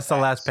was like. And that's the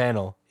last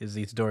panel. Is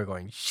Itadori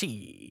going?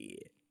 She.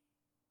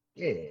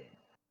 Yeah.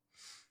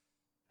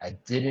 I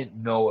didn't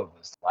know it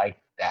was like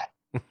that.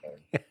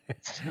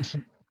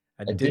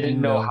 I didn't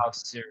know how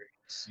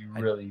serious you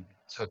really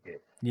took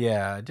it.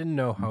 Yeah, I didn't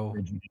know how.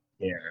 You didn't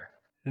care.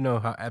 I didn't know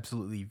how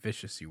absolutely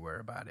vicious you were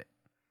about it.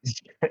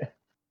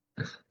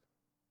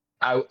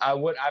 I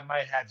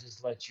might have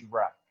just let you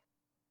rock.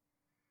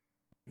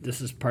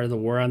 This is part of the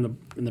war in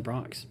the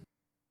Bronx.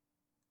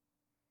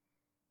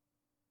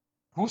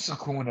 Who's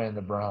Sukuna in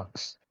the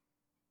Bronx?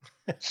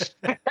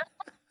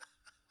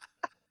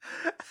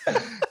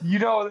 You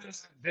know,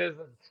 there's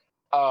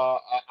an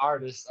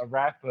artist, a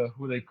rapper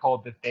who they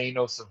called the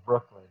Thanos of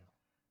Brooklyn.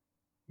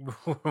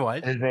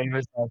 What? His name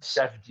is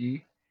Chef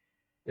G.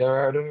 You ever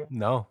heard of him?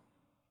 No.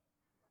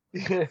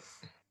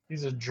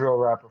 He's a drill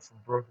rapper from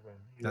Brooklyn.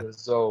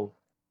 That's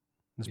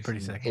pretty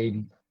sick.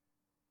 Haiti.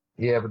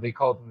 Yeah, but they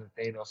called him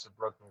the Thanos of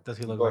Brooklyn. Does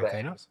he look like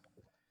Thanos?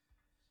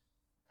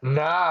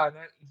 Nah,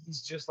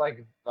 he's just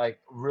like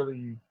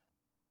really.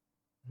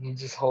 He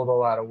just hold a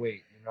lot of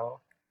weight, you know.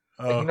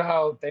 Like, you know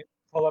how they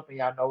pull up and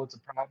y'all know it's a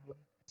problem.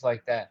 It's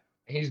like that.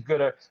 And he's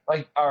good at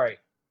all right.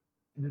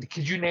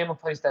 Could you name a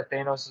place that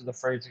Thanos is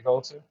afraid to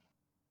go to?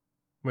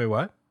 Wait,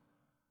 what?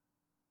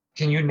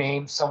 Can you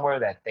name somewhere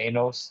that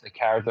Thanos, the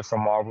character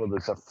from Marvel,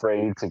 is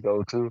afraid to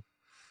go to?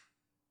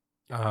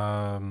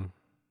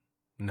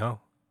 No.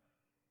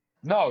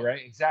 No,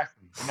 right?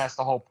 Exactly. And that's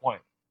the whole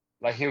point.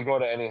 Like, he'll go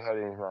to any hood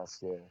and he's not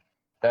scared.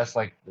 That's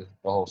like the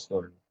whole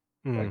story.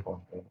 Like one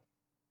thing.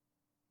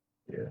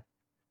 Yeah.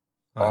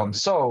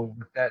 So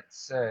with that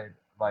said,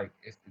 like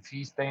if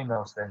he's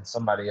Thanos, then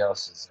somebody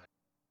else is.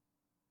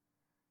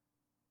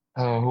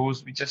 Who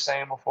was we just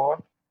saying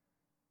before?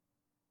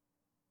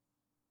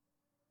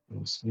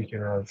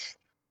 Speaking of,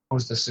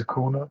 who's the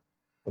Sukuna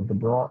of the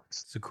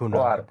Bronx? Sukuna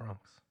Well, of the Bronx.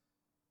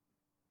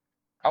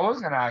 I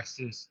was gonna ask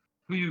this: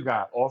 who you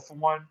got? All for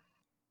one.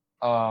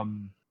 All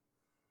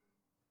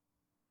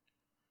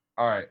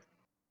right,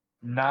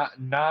 not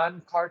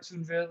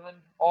non-cartoon villain.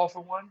 All for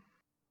one,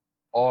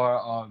 or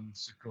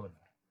Sukuna.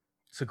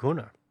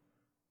 Sukuna.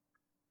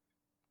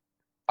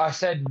 I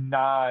said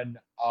non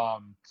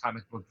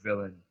comic book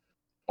villain.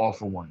 All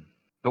for one,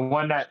 the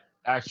one that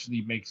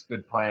actually makes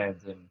good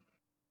plans and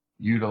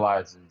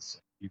utilizes.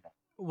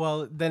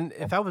 Well, then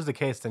if that was the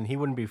case, then he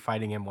wouldn't be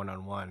fighting him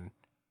one-on-one.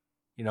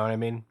 You know what I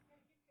mean?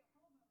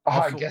 Oh,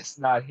 I Also- guess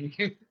not.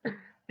 He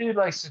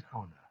likes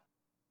Sukuna.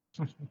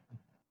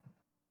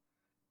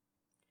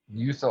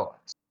 You thought.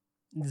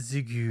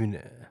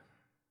 Sukuna.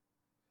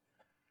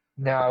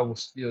 Now I will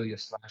steal your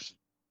slasher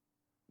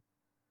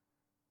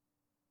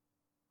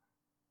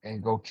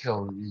and go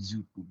kill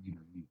Izuku.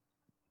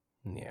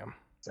 Yeah.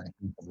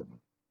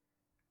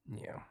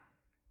 Yeah.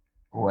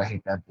 Oh, I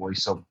hate that boy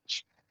so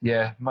much.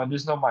 Yeah,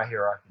 there's no My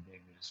Hero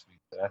Academia this week,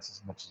 but that's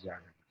as much as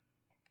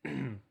I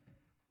can.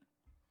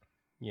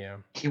 Yeah.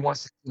 He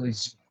wants to kill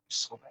Izuku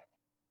so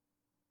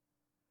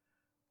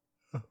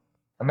bad.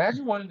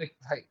 Imagine wanting to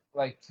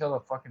like kill a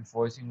fucking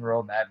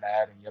 14-year-old that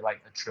bad, and you're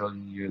like 1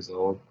 trillion years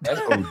old. That's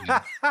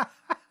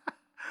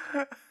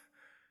OG.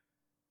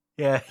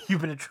 Yeah, you've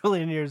been 1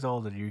 trillion years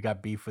old and you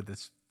got beef with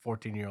this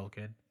 14-year-old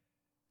kid.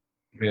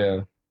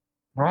 Yeah.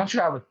 Why don't you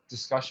have a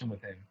discussion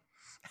with him?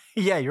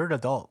 Yeah, you're an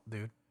adult,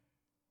 dude.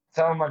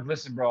 Tell him like,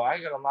 listen, bro, I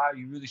ain't gonna lie.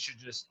 You really should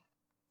just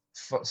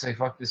say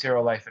fuck this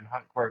hero life and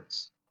hunt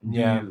quirks. And do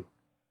Yeah. you.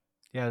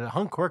 Yeah, the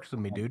hunk works with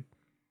me, dude.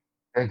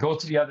 And go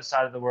to the other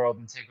side of the world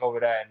and take over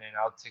that, and then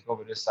I'll take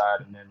over this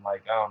side, and then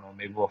like I don't know,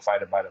 maybe we'll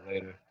fight about it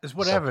later. It's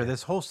whatever. okay.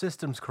 This whole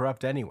system's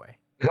corrupt anyway.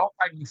 Don't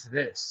fight me for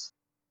this.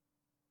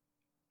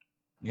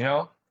 You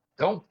know,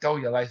 don't throw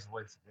your life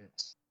away for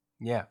this.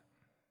 Yeah.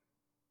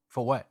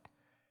 For what?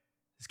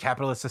 This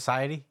capitalist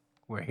society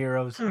where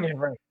heroes Yeah,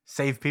 right.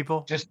 save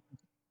people Just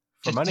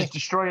for money? Just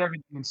destroy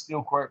everything and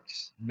steal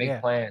quirks. Make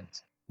Yeah.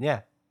 plans.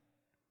 Yeah.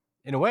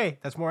 In a way,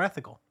 that's more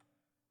ethical.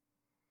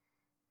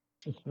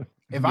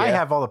 If I Yeah.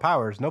 have all the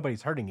powers,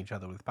 nobody's hurting each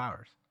other with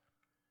powers.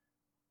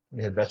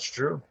 Yeah, that's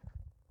true.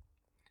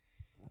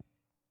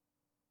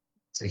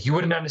 So you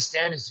wouldn't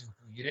understand Izuku.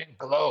 You didn't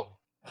glow.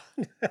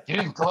 You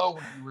didn't glow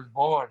when you were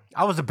born.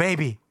 I was a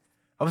baby.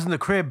 I was in the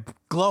crib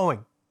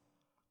glowing.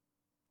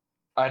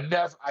 I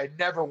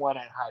never went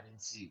at hide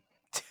and seek.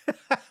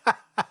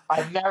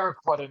 I never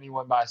caught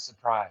anyone by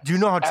surprise. Do you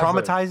know how Ever.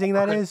 traumatizing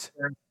that is?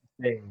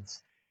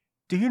 Things.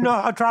 Do you know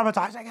how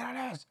traumatizing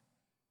it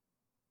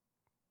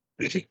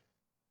is?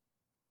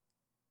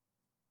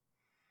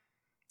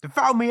 They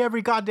found me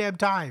every goddamn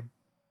time.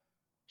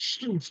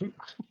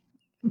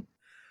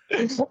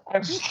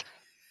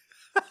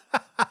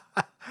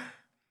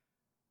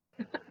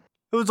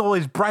 It was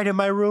always bright in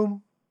my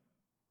room.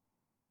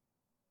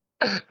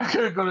 I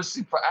couldn't go to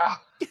sleep for hours.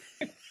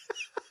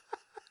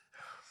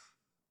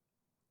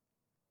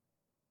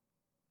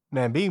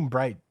 Man, being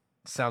bright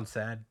sounds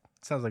sad.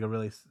 Sounds like a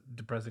really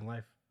depressing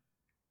life.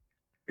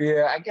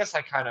 Yeah, I guess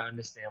I kind of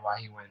understand why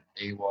he went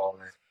AWOL.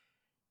 And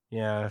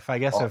Yeah,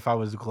 if I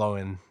was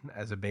glowing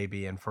as a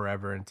baby and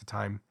forever into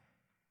time,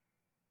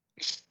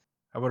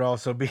 I would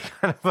also be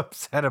kind of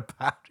upset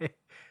about it.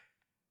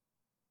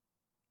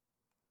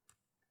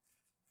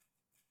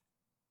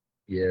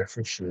 yeah,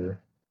 for sure.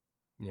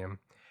 Yeah.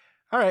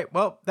 All right.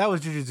 Well, that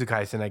was Jujutsu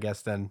Kaisen, I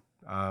guess, then.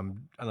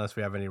 Unless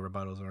we have any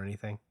rebuttals or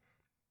anything.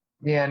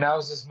 Yeah, and that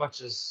was as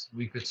much as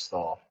we could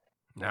stall.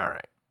 All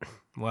right.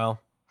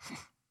 Well,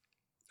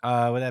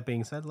 with that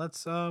being said,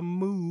 let's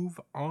move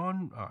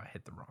on. Oh, I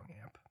hit the wrong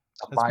amp.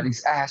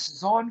 Somebody's ass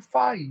is on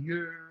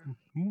fire.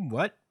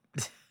 What?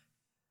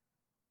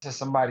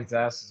 Somebody's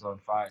ass is on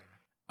fire.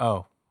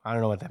 Oh, I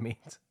don't know what that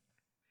means.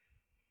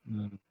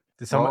 Mm.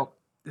 Is Well,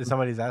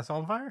 somebody's ass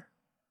on fire?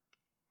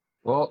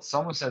 well,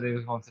 someone said they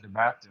was going to the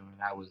bathroom, and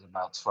that was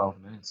about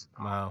 12 minutes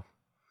ago. Wow.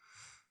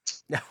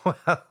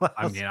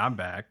 I mean, I'm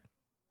back.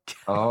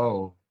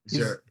 Oh,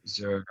 is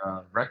your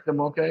rectum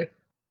okay?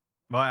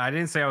 Well, I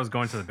didn't say I was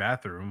going to the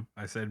bathroom.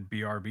 I said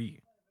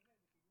BRB.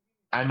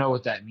 I know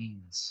what that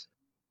means.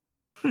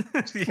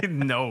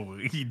 No,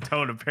 you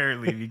don't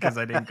apparently because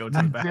I didn't go to the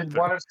You did bathroom.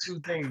 one of two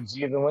things.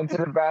 You either went to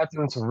the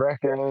bathroom to wreck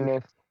your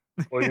anus,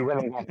 or you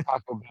went and got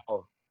Taco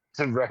Bell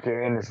to wreck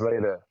your anus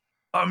later.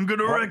 I'm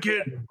gonna wreck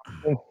it.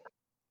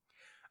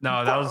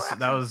 No,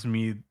 that was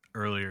me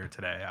earlier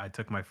today. I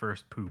took my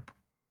first poop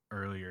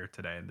earlier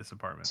today in this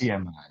apartment.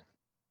 TMI.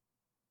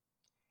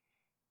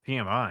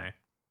 PMI.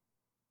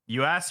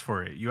 You asked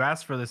for it. You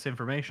asked for this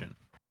information.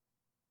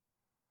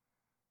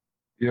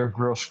 You're a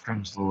gross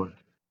cringe lord.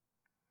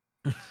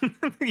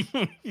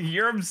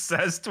 You're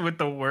obsessed with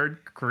the word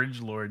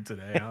cringe lord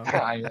today, huh?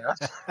 I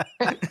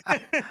am.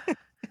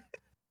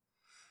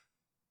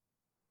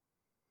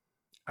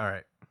 All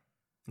right.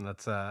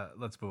 Let's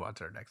move on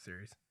to our next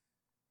series.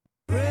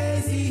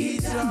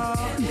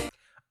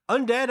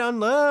 Undead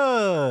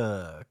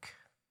Unluck.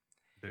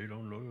 They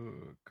don't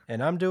look.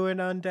 And I'm doing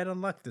Undead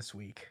Unluck this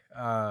week.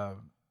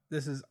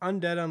 This is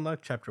Undead Unluck,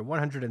 chapter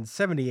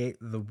 178,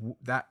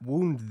 That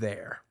Wound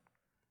There.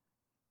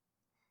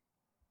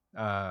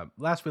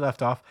 Last we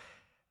left off,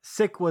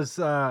 Sick was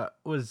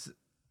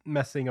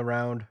messing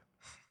around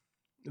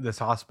this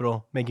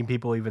hospital, making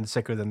people even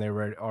sicker than they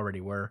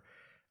already were,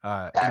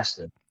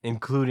 Bastard.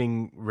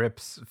 including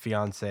Rip's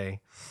fiance.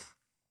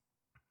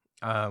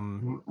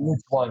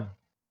 Which one?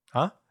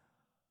 Huh?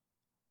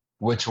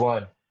 Which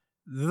one?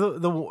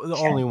 The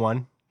only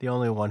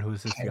one,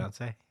 who's his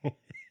fiance.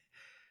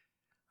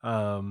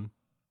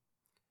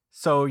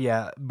 So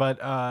yeah,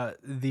 but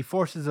the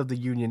forces of the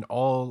Union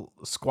all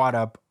squad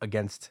up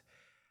against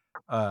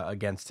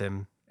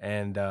him,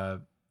 and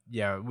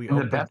yeah, we In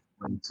the open. best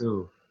way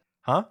too.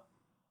 Huh?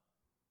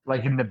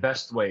 Like in the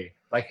best way.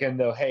 Like in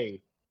the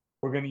hey,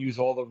 we're gonna use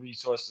all the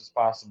resources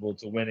possible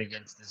to win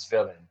against this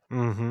villain.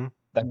 Mm-hmm.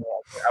 Like,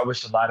 I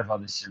wish a lot of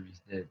other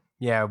series did.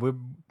 Yeah, we're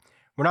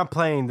not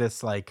playing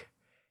this like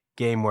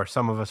game where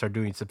some of us are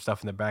doing some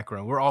stuff in the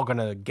background. We're all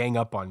gonna gang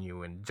up on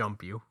you and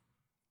jump you.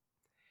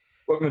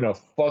 We're gonna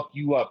fuck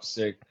you up,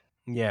 Sick.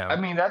 Yeah. I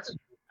mean,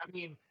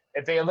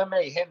 if they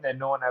eliminate him, then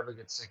no one ever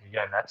gets sick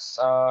again. That's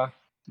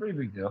pretty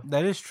big deal.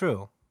 That is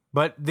true.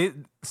 But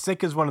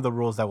sick is one of the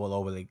rules that will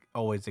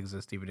always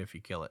exist, even if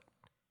you kill it.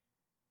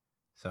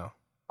 So.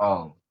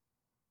 Oh,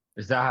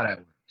 is that how that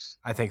works?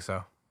 I think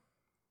so.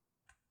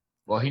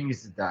 Well, he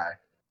needs to die.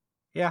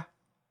 Yeah.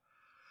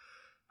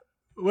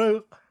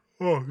 Well,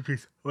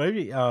 geez.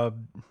 Maybe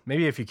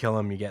if you kill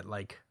him, you get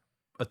like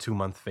a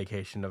 2-month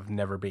vacation of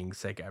never being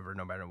sick ever,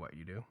 no matter what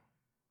you do.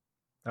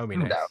 That would be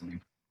nice.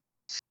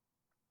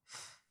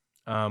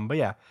 But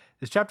yeah,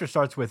 this chapter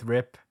starts with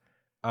Rip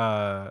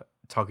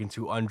talking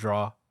to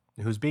Undraw,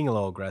 who's being a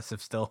little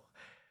aggressive still,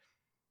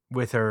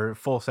 with her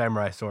full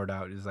samurai sword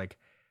out. He's like,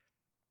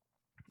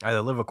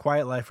 either live a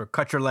quiet life or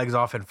cut your legs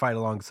off and fight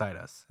alongside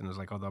us. And it was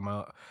like, are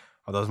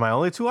those my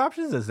only two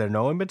options? Is there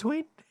no in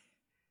between?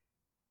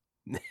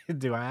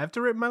 Do I have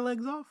to rip my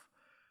legs off?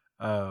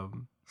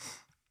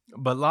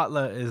 But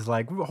Latla is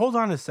like, hold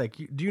on a sec.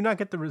 Do you not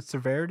get the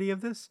severity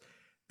of this?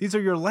 These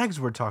are your legs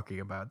we're talking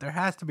about. There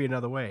has to be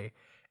another way.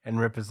 And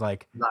Rip is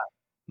like,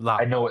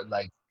 I know it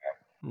like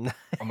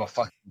I'm a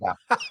fucking guy.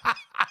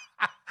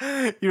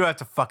 You don't have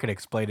to fucking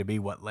explain to me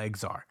what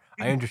legs are.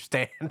 I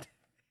understand.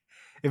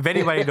 If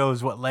anybody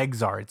knows what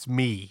legs are, it's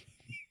me.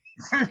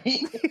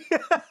 And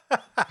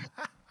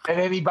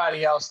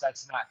anybody else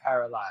that's not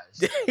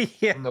paralyzed.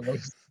 Yeah.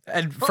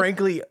 And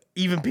frankly,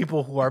 even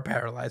people who are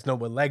paralyzed know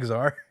what legs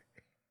are.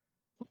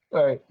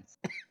 Right.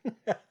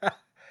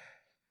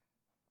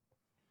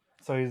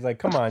 So he's like,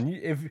 come on,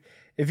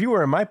 if you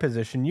were in my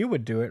position, you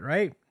would do it,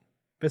 right?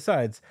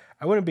 Besides,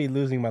 I wouldn't be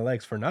losing my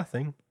legs for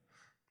nothing.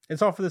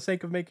 It's all for the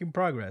sake of making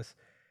progress.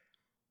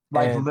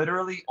 Like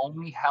literally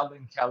only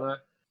Helen Keller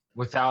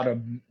without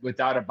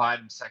a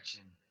bottom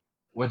section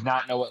would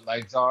not know what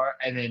legs are,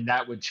 and then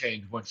that would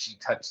change once she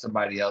touched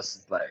somebody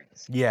else's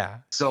legs. Yeah.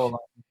 So like,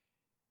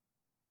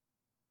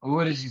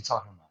 what is you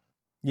talking about?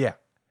 Yeah.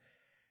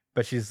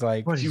 But she's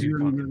like, She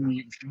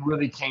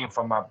really came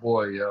from my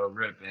boy,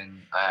 Rip,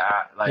 and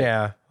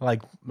yeah,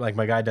 like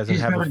my guy doesn't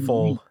have a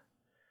full,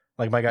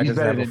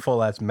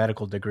 full ass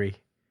medical degree.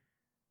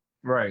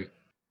 Right.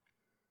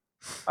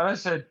 And I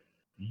said,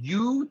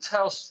 you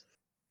tell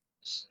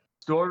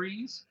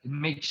stories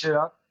and make shit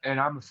up, and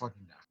I'm a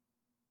fucking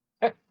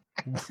guy.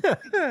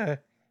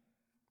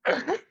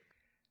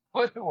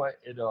 What? All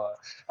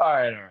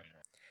right.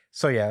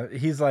 So yeah,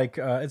 he's like,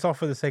 it's all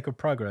for the sake of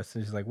progress,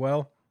 and she's like,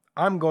 well,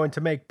 I'm going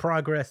to make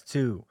progress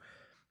too.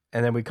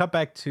 And then we cut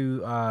back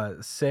to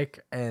Sick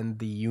and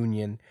the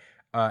Union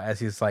as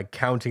he's like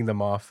counting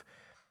them off,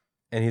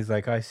 and he's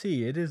like, I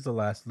see, it is the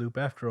last loop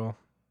after all.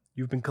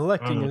 You've been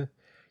collecting,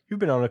 you've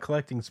been on a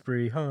collecting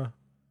spree, huh?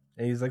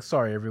 And he's like,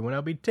 sorry everyone,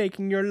 I'll be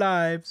taking your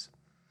lives.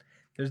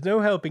 There's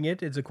no helping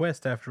it. It's a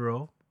quest after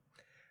all.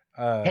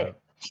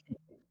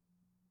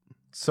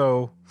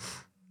 So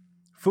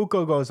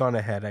Fuko goes on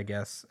ahead, I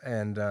guess,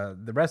 and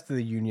the rest of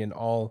the Union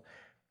all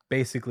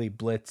basically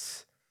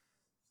blitz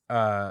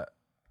fucking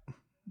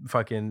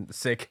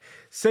Sick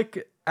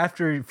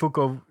after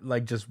Fuko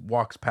like just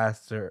walks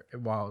past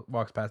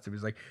him.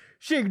 He's like,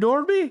 she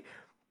ignored me,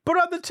 but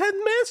I'm the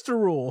 10th master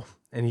rule,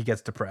 and he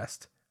gets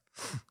depressed.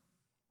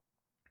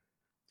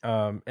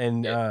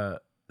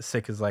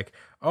 Sick is like,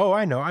 oh,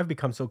 I know, I've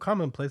become so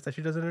commonplace that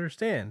she doesn't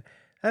understand.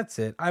 That's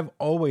it. I've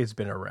always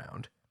been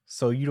around.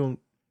 So you don't,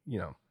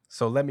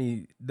 so let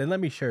me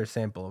share a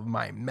sample of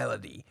my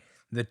melody,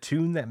 the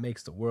tune that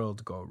makes the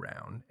world go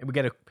round. And we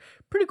get a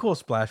pretty cool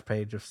splash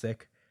page of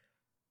Sick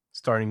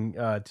starting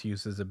to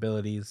use his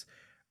abilities.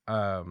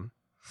 I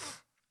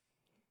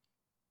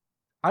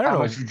don't know. How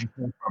much would you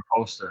pay for a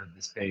poster of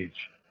this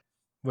page?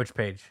 Which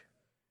page?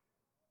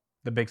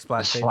 The big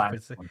splash page?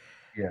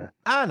 Yeah.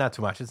 Not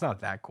too much. It's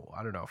not that cool.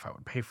 I don't know if I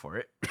would pay for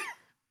it.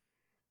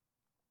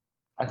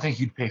 I think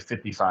you'd pay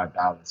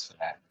 $55 for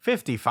that.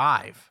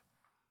 55.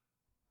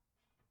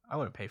 I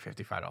wouldn't pay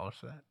 $55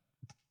 for that.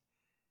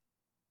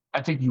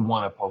 I think you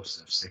want a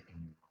poster of Sick.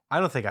 I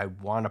don't think I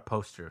want a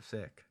poster of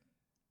Sick.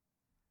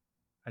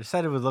 I just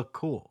said it would look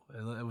cool.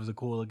 It was a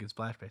cool looking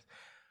splash page.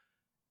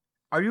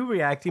 Are you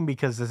reacting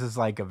because this is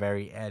like a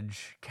very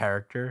edge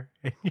character?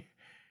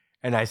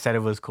 And I said it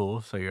was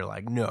cool, so you're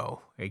like,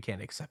 no, I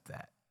can't accept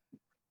that.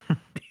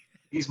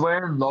 He's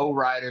wearing low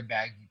rider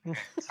baggy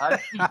pants. How do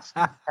you do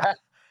that?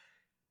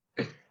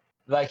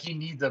 Like he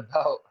needs a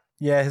belt.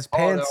 Yeah, his Oh,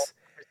 no. pants.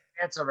 His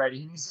pants already.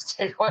 He needs to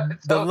take one.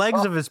 The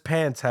legs of his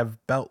pants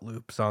have belt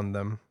loops on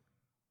them.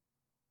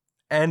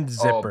 And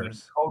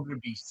zippers. Code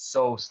would be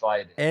so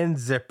slighted. And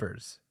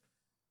zippers.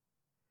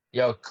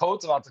 Yo,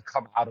 Code's about to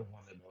come out of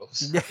one of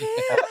those.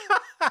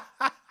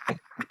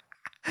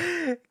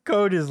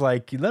 Code is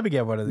like, let me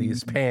get one of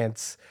these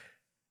pants.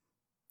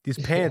 These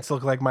pants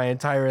look like my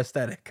entire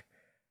aesthetic.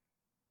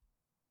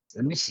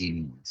 Let me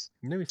see these.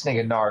 Let me I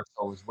think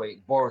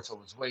Boruto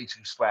was way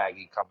too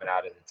swaggy coming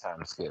out of the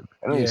time skip.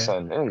 I need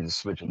to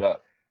switch it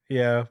up.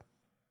 Yeah.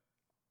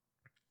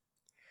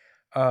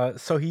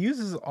 So he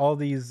uses all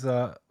these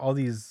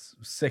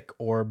sick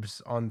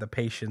orbs on the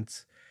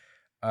patients.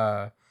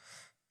 Not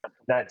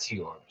T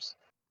orbs.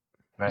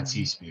 Not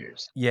T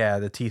spheres. Yeah,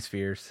 the T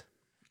spheres.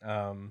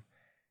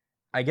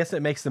 I guess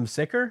it makes them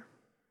sicker.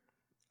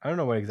 I don't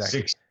know what exactly.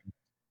 6.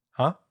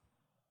 Huh?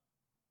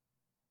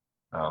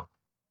 Oh.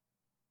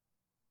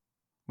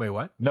 Wait,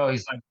 what? No,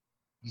 he's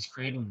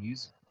creating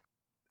music.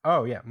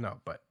 Oh yeah, no,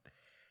 but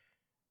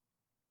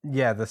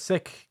yeah, the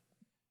sick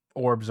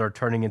orbs are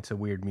turning into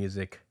weird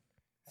music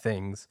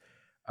things.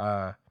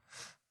 But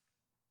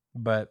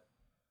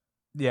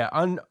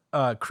yeah,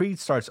 Creed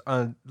starts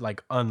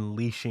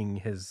unleashing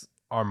his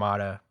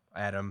armada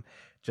at him.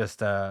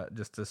 Just a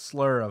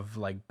slur of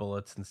like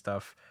bullets and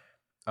stuff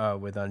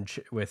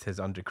with his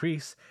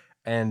undecrease.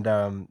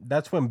 And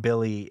that's when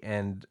Billy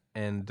and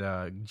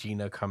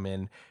Gina come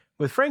in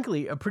with,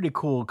 frankly, a pretty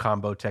cool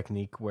combo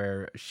technique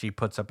where she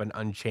puts up an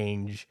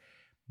unchange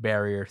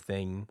barrier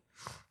thing,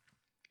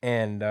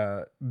 and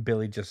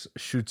Billy just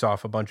shoots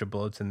off a bunch of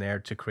bullets in there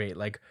to create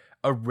like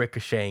a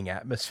ricocheting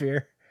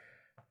atmosphere,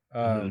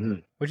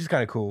 which is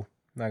kind of cool.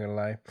 Not gonna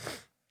lie.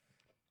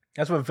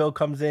 That's when Phil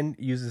comes in,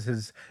 uses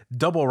his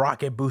double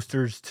rocket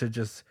boosters to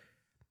just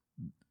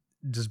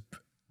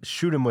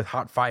shoot him with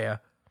hot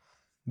fire,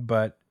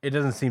 but it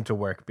doesn't seem to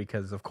work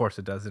because, of course,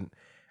 it doesn't.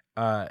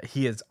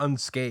 He is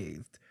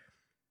unscathed,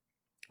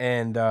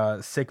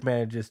 and Sick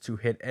manages to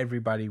hit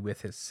everybody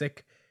with his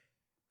sick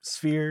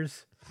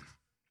spheres.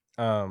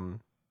 Yeah,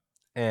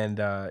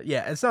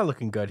 it's not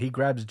looking good. He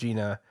grabs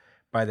Gina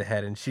by the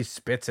head and she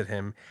spits at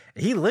him.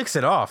 He licks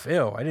it off.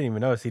 Ew, I didn't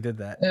even notice he did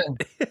that.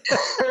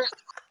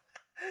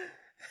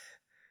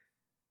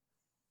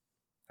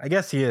 I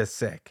guess he is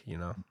sick, you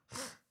know.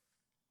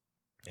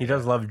 He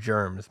does love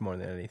germs more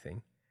than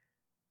anything.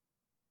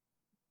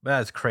 But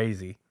that's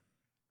crazy.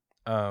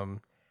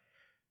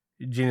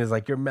 Gina's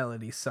like, your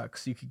melody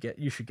sucks. You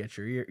should get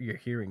your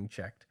hearing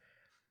checked.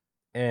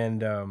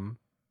 And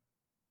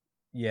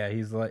yeah,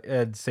 he's like,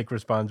 Ed Sick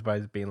responds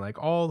by being like,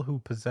 all who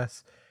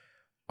possess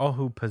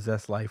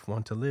life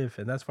want to live,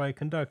 and that's why I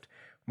conduct.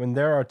 When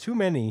there are too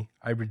many,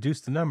 I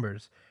reduce the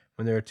numbers.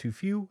 When there are too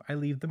few, I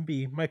leave them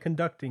be. My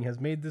conducting has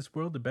made this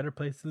world a better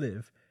place to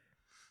live.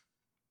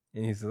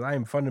 And he says,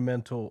 I'm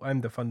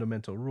the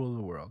fundamental rule of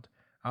the world.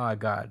 Ah,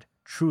 God,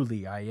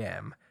 truly I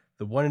am.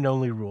 The one and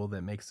only rule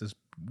that makes this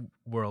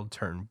world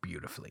turn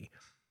beautifully.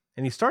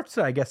 And he starts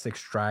to, I guess,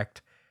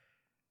 extract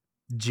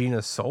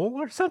Gina's soul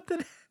or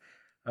something.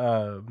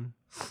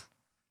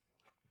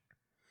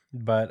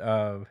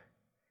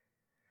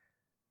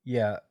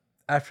 Yeah,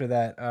 after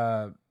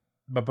that,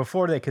 but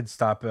before they could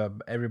stop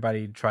him,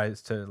 everybody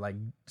tries to like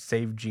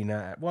save Gina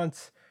at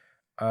once.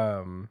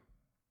 But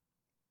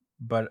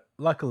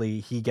luckily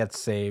he gets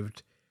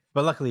saved.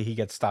 But luckily he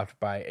gets stopped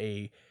by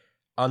a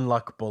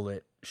unluck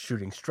bullet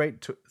shooting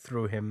straight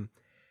through him.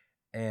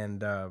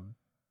 And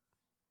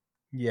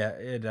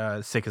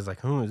Sick is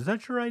like, oh, is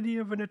that your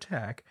idea of an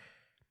attack?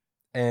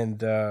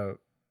 And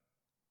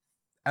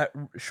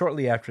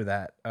shortly after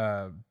that,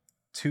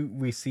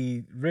 we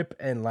see Rip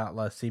and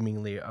Latla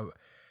seemingly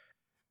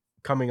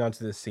coming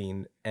onto the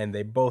scene, and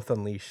they both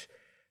unleash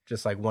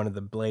just like one of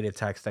the blade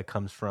attacks that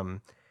comes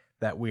from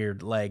that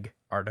weird leg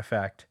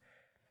artifact.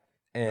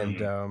 And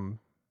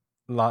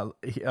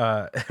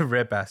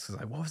Rip asks,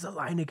 like, what was the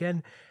line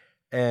again?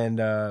 And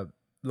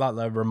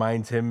Latla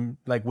reminds him,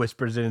 like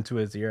whispers it into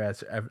his ear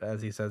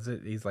as he says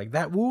it. He's like,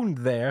 that wound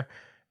there,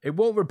 it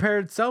won't repair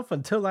itself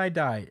until I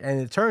die.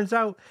 And it turns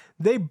out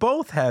they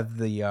both have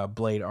the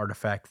blade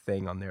artifact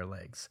thing on their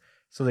legs.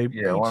 So they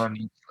one on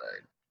each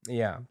leg.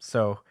 Yeah.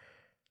 So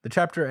the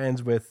chapter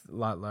ends with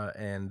Latla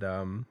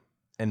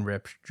and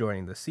Rip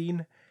joining the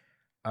scene.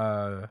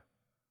 So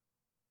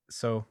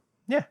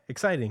yeah,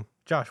 exciting.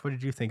 Josh, what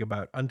did you think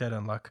about Undead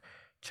Unluck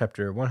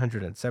chapter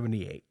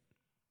 178?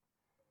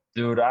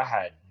 Dude, I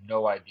had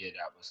no idea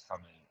that was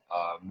coming.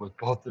 With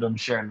both of them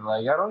sharing,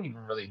 like, I don't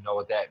even really know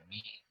what that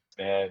means,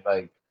 man.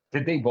 Like,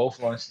 did they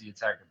both launch the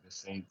attack at the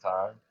same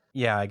time?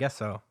 Yeah, I guess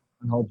so.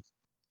 No.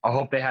 I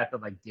hope they had to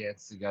like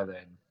dance together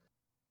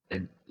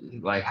and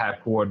like have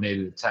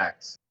coordinated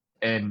attacks.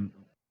 And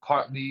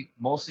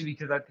mostly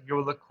because I think it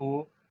would look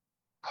cool,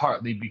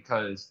 partly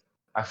because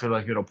I feel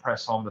like it'll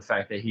press home the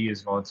fact that he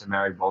is going to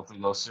marry both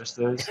of those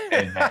sisters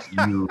and that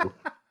you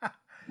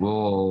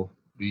will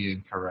be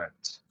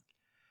incorrect.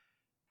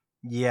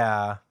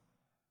 Yeah.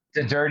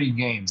 It's a dirty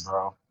game,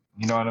 bro.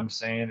 You know what I'm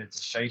saying? It's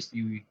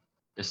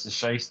a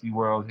shiesty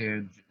world here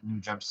in New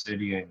Jump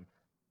City, and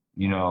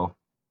you know,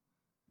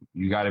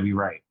 you got to be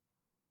right.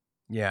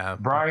 Yeah.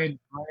 Brian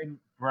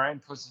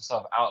puts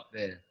himself out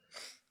there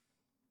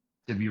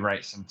to be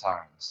right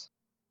sometimes.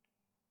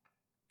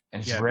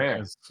 And it's rare.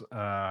 Because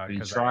I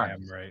tries.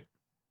 am right.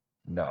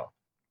 No.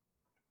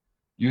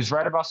 You was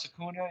right about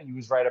Sukuna, and you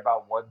was right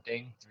about one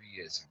thing 3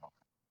 years ago.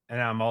 And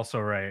I'm also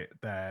right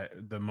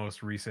that the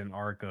most recent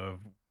arc of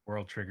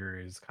World Trigger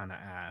is kind of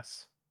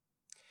ass.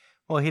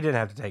 Well, he didn't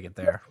have to take it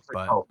there,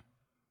 but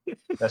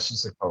That's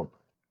just a cope.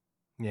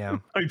 yeah.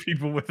 Like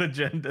people with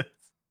agendas.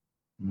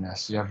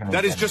 Yes, you have an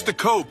That is agenda. just a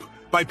cope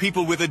by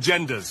people with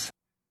agendas.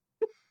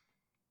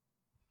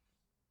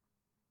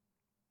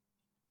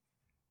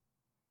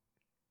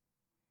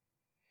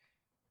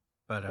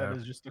 But That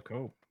is just a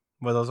cope.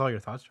 were those all your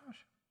thoughts,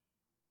 Josh?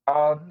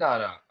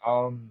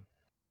 No.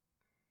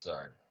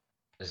 Sorry.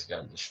 Just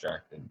got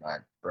distracted by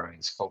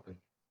Brian's coping.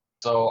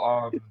 So,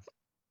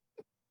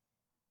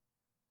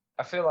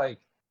 I feel like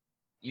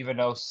even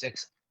though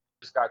 6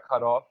 just got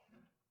cut off,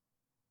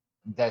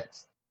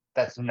 that's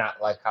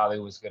not like how they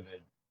was gonna.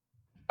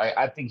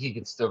 I think he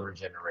could still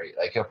regenerate.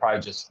 Like he'll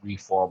probably just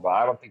reform, but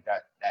I don't think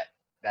that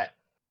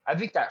I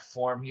think that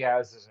form he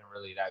has isn't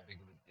really that big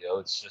of a deal.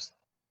 It's just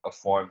a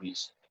form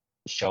he's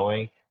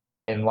showing,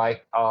 and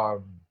like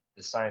the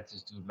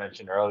scientist dude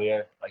mentioned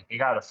earlier, like they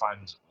gotta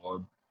find his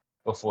orb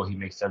before he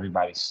makes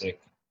everybody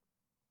sick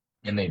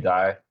and they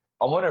die.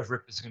 I wonder if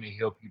Rip is gonna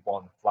heal people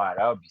on the fly.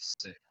 That would be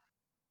sick.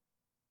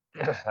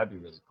 That'd be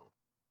really cool.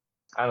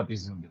 I don't think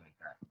he's gonna be like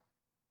that.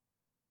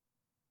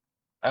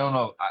 I don't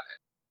know.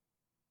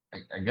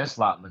 I guess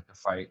Lot let the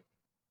fight.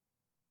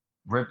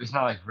 Rip. It's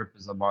not like Rip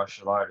is a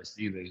martial artist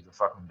either. He's a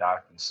fucking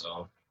doctor,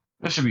 so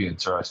this should be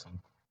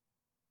interesting.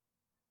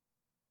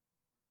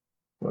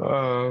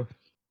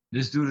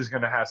 This dude is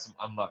gonna have some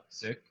unluck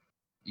sick,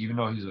 even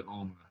though he's an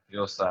Uma.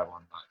 He'll still have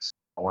unlucks.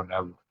 I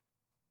wonder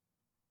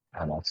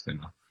how that's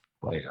gonna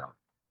play out.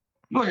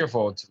 I'm looking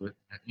forward to it.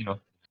 You know,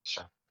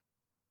 sure.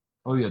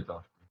 Oh yeah,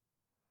 though.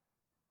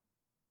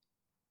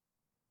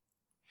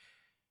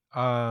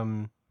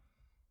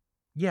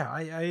 Yeah,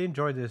 I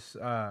enjoyed this.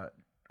 I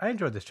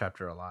enjoyed this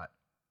chapter a lot.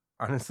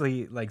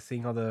 Honestly, like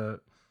seeing all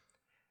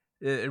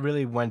it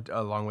really went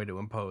a long way to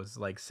impose.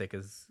 Like sick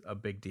is a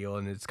big deal,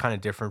 and it's kind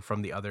of different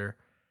from the other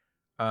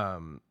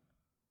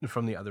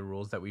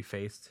rules that we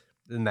faced.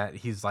 In that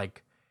he's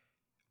like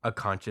a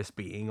conscious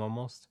being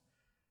almost.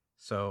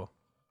 So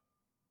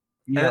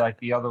Yeah, like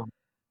the other.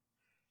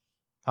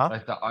 Huh?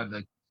 Like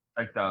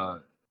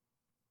the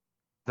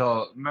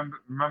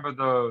remember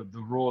the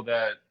rule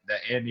that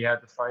Andy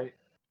had to fight.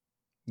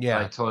 yeah,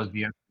 Like towards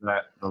the end of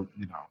that, the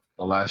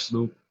last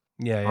loop.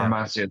 yeah.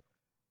 Reminds you.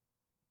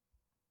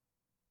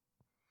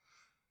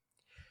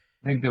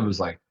 I think there was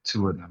like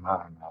 2 of them. I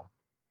don't know.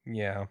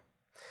 Yeah.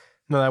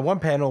 No, that one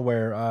panel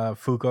where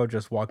Fuko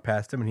just walked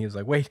past him and he was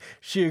like, "Wait,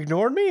 she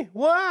ignored me?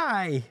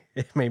 Why?"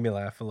 It made me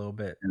laugh a little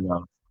bit.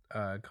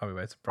 Caught me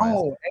by surprise.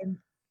 Oh,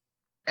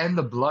 and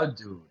the blood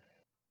dude.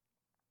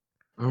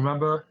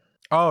 Remember?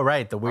 Oh,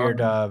 right, the weird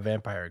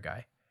vampire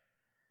guy.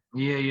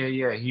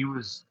 Yeah. He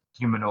was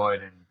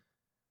humanoid and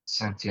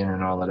sentient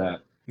and all of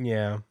that.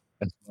 Yeah.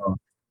 As well.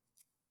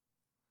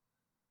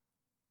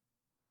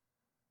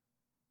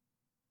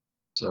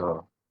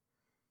 So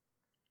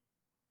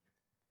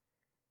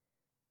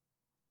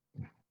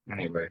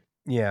anyway.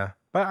 Yeah.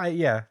 But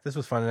this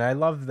was fun, and I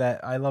love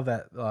that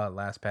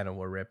last panel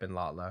where Rip and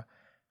Latla.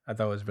 I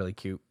thought it was really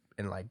cute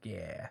and like,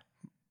 yeah,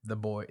 the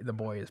boy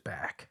is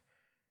back.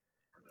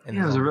 And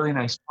Yeah, it was a really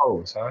nice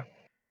pose, huh?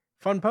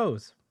 fun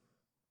pose.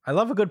 I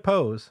love a good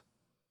pose.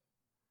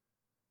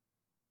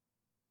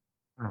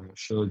 I'm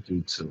sure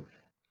do too.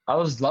 I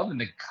was loving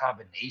the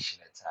combination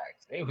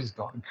attacks. They was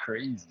going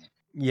crazy.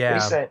 Yeah. They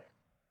said,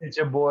 "It's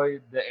your boy,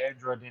 the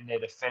android, in there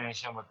to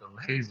finish him with the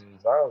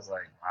lasers." I was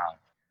like, wow.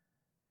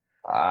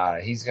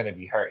 He's gonna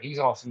be hurt. He's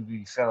also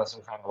be feeling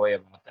some kind of way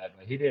about that,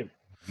 but he didn't.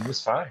 He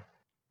was fine.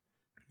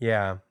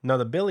 Yeah. No,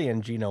 the Billy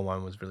and Gino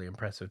one was really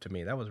impressive to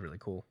me. That was really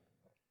cool.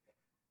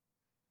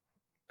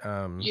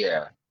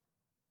 Yeah.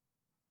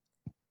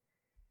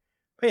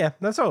 But yeah,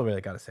 that's all I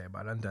really got to say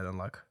about Undead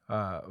Unluck.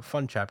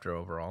 Fun chapter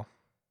overall.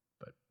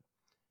 But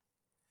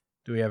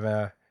do we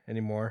have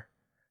any more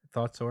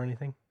thoughts or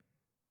anything?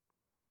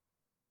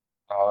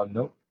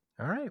 Nope.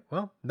 All right.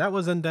 Well, that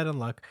was Undead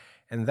Unluck,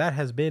 and that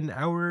has been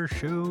our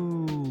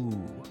show.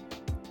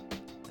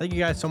 Thank you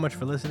guys so much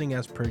for listening.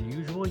 As per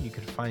usual, you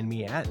can find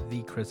me at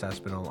the Chris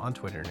Aspinall on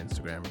Twitter and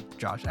Instagram,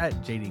 Josh at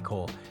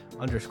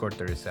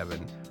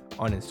JDCole_37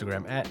 on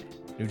Instagram, at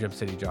New Jump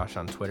City Josh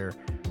on Twitter,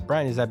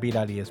 Brian is at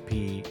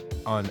b.esp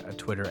on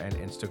Twitter and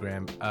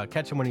Instagram.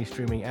 Catch him when he's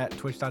streaming at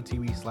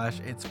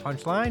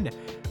twitch.tv/itspunchline.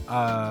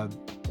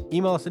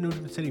 Email us at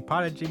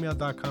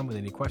newdrivencitypod@gmail.com with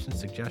any questions,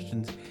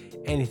 suggestions,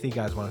 anything you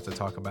guys want us to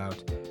talk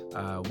about.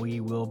 We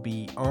will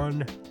be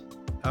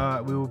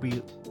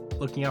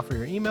looking out for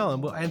your email,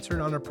 and we'll answer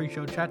it on our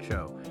pre-show chat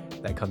show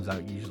that comes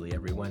out usually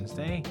every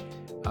Wednesday.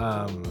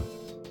 Or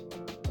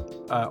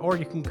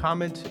you can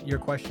comment your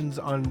questions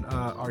on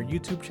our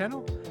YouTube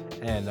channel.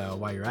 And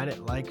while you're at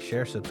it, like,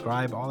 share,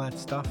 subscribe, all that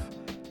stuff.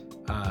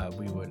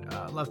 We would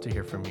love to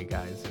hear from you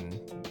guys, and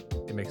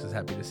it makes us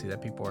happy to see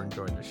that people are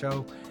enjoying the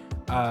show.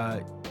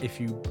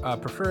 If you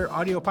prefer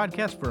audio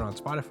podcasts, we're on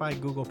Spotify,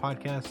 Google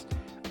Podcasts,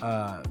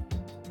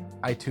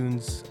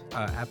 iTunes,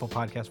 Apple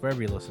Podcasts, wherever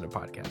you listen to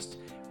podcasts,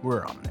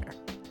 we're on there.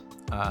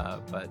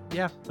 But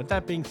yeah, with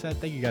that being said,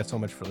 thank you guys so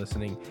much for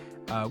listening.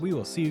 We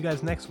will see you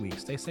guys next week.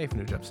 Stay safe,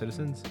 New Jump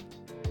citizens.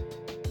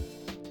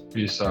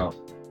 Peace out.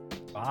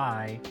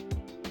 Bye.